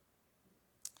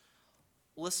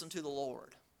 Listen to the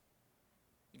Lord.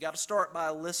 You got to start by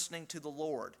listening to the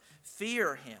Lord.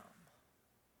 Fear Him.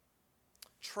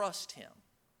 Trust Him.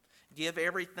 Give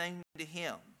everything to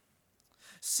Him.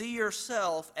 See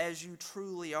yourself as you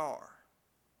truly are.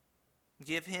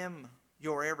 Give Him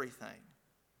your everything.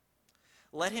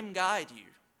 Let Him guide you,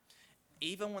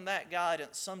 even when that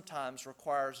guidance sometimes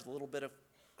requires a little bit of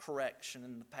correction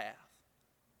in the path.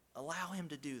 Allow Him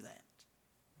to do that.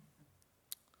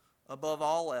 Above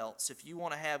all else, if you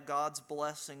want to have God's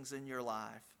blessings in your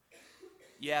life,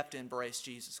 you have to embrace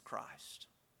Jesus Christ.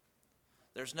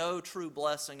 There's no true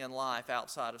blessing in life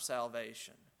outside of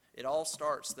salvation. It all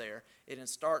starts there. It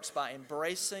starts by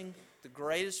embracing the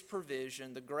greatest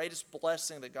provision, the greatest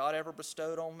blessing that God ever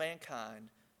bestowed on mankind,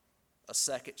 a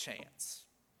second chance.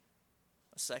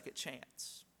 A second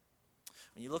chance.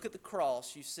 When you look at the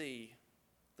cross, you see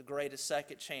the greatest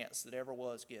second chance that ever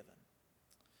was given.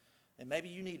 And maybe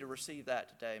you need to receive that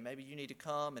today. Maybe you need to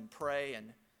come and pray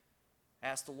and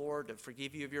ask the Lord to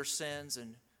forgive you of your sins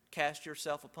and cast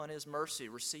yourself upon His mercy.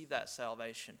 Receive that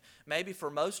salvation. Maybe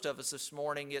for most of us this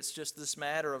morning, it's just this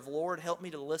matter of, Lord, help me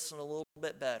to listen a little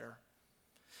bit better.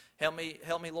 Help me,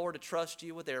 Lord, to trust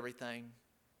You with everything.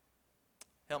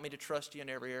 Help me to trust You in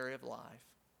every area of life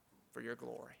for Your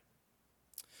glory.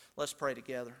 Let's pray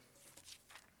together.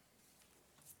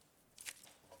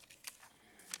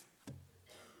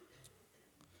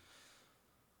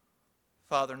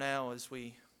 Father, now as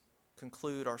we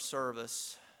conclude our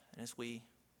service and as we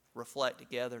reflect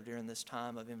together during this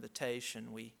time of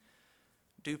invitation, we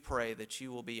do pray that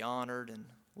You will be honored and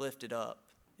lifted up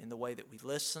in the way that we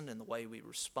listen, in the way we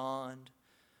respond.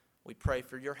 We pray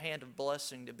for Your hand of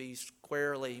blessing to be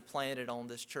squarely planted on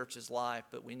this church's life,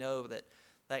 but we know that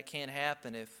that can't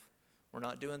happen if we're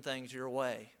not doing things Your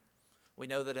way. We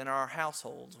know that in our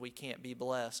households we can't be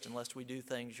blessed unless we do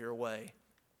things Your way.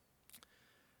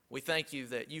 We thank You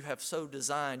that You have so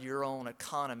designed Your own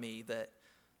economy that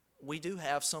we do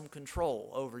have some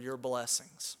control over Your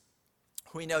blessings.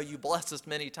 We know You bless us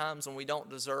many times when we don't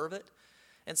deserve it,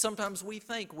 and sometimes we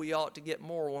think we ought to get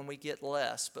more when we get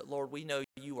less. But Lord, we know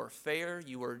You are fair,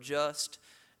 You are just,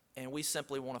 and we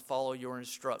simply want to follow Your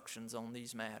instructions on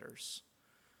these matters.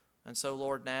 And so,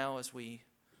 Lord, now as we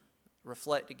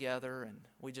reflect together, and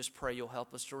we just pray You'll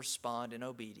help us to respond in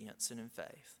obedience and in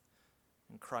faith.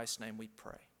 In Christ's name we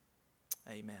pray.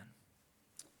 Amen.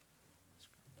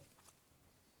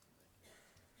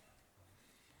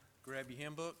 Grab your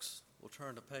hymn books. We'll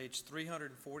turn to page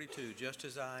 342, Just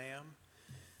As I Am.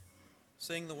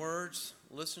 Sing the words,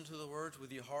 listen to the words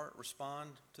with your heart, respond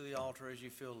to the altar as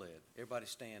you feel led. Everybody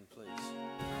stand, please.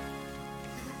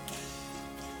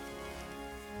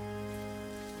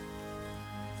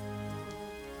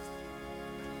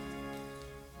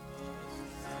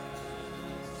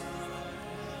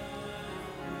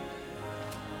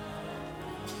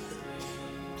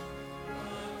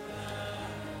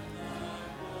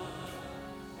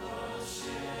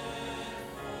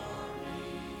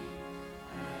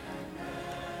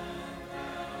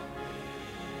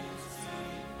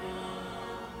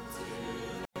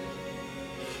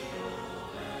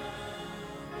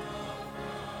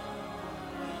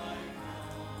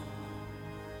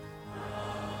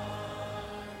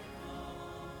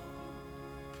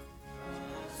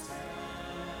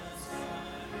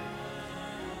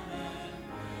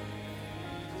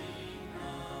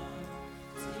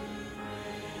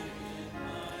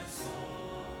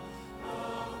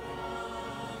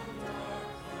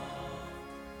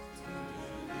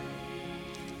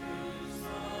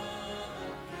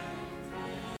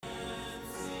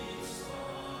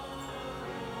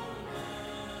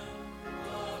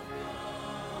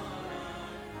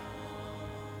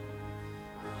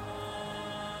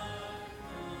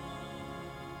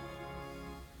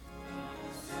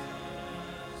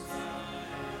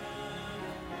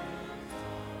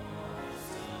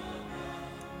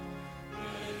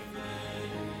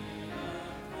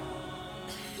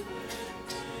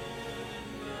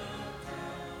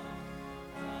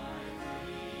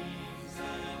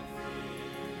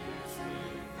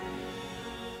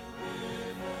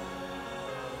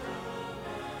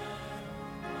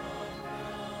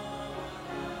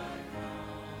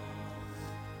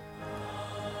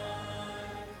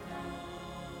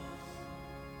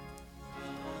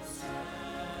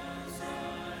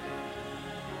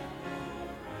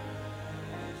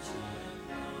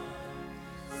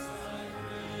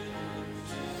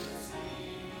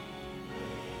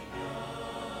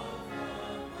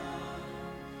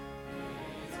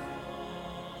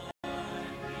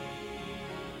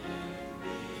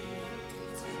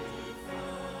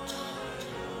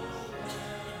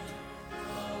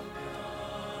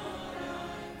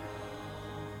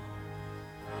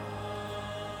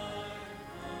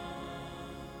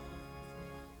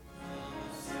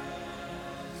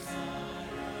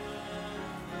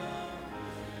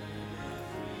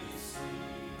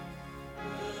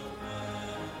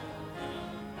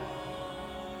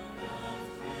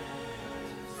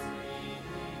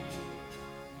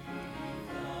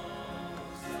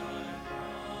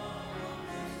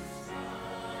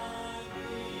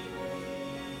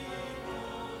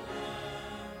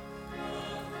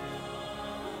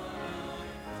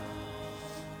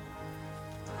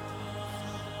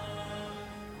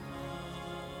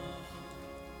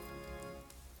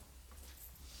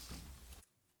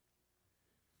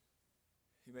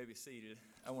 You may be seated.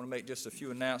 I want to make just a few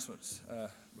announcements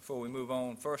before we move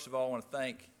on. First of all, I want to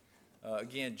thank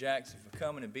again Jackson for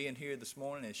coming and being here this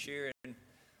morning and sharing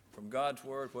from God's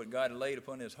Word what God laid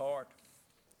upon his heart.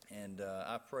 And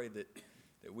I pray that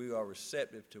we are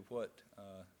receptive to what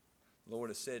the Lord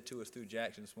has said to us through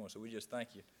Jackson this morning. So we just thank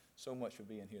you so much for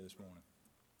being here this morning.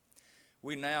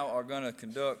 We now are going to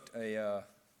conduct a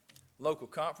local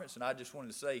conference, and I just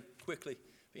wanted to say quickly,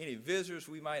 for any visitors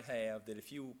we might have, that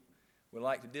if you would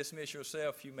like to dismiss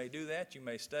yourself, you may do that. You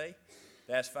may stay.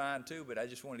 That's fine too, but I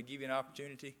just wanted to give you an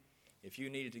opportunity, if you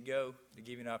needed to go, to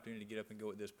give you an opportunity to get up and go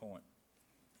at this point.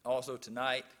 Also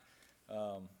tonight,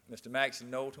 Mr. Maxie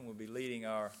Knowlton will be leading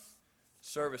our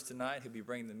service tonight. He'll be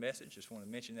bringing the message. Just want to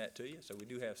mention that to you. So we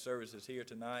do have services here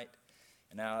tonight,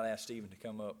 and now I'll ask Stephen to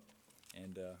come up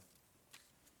and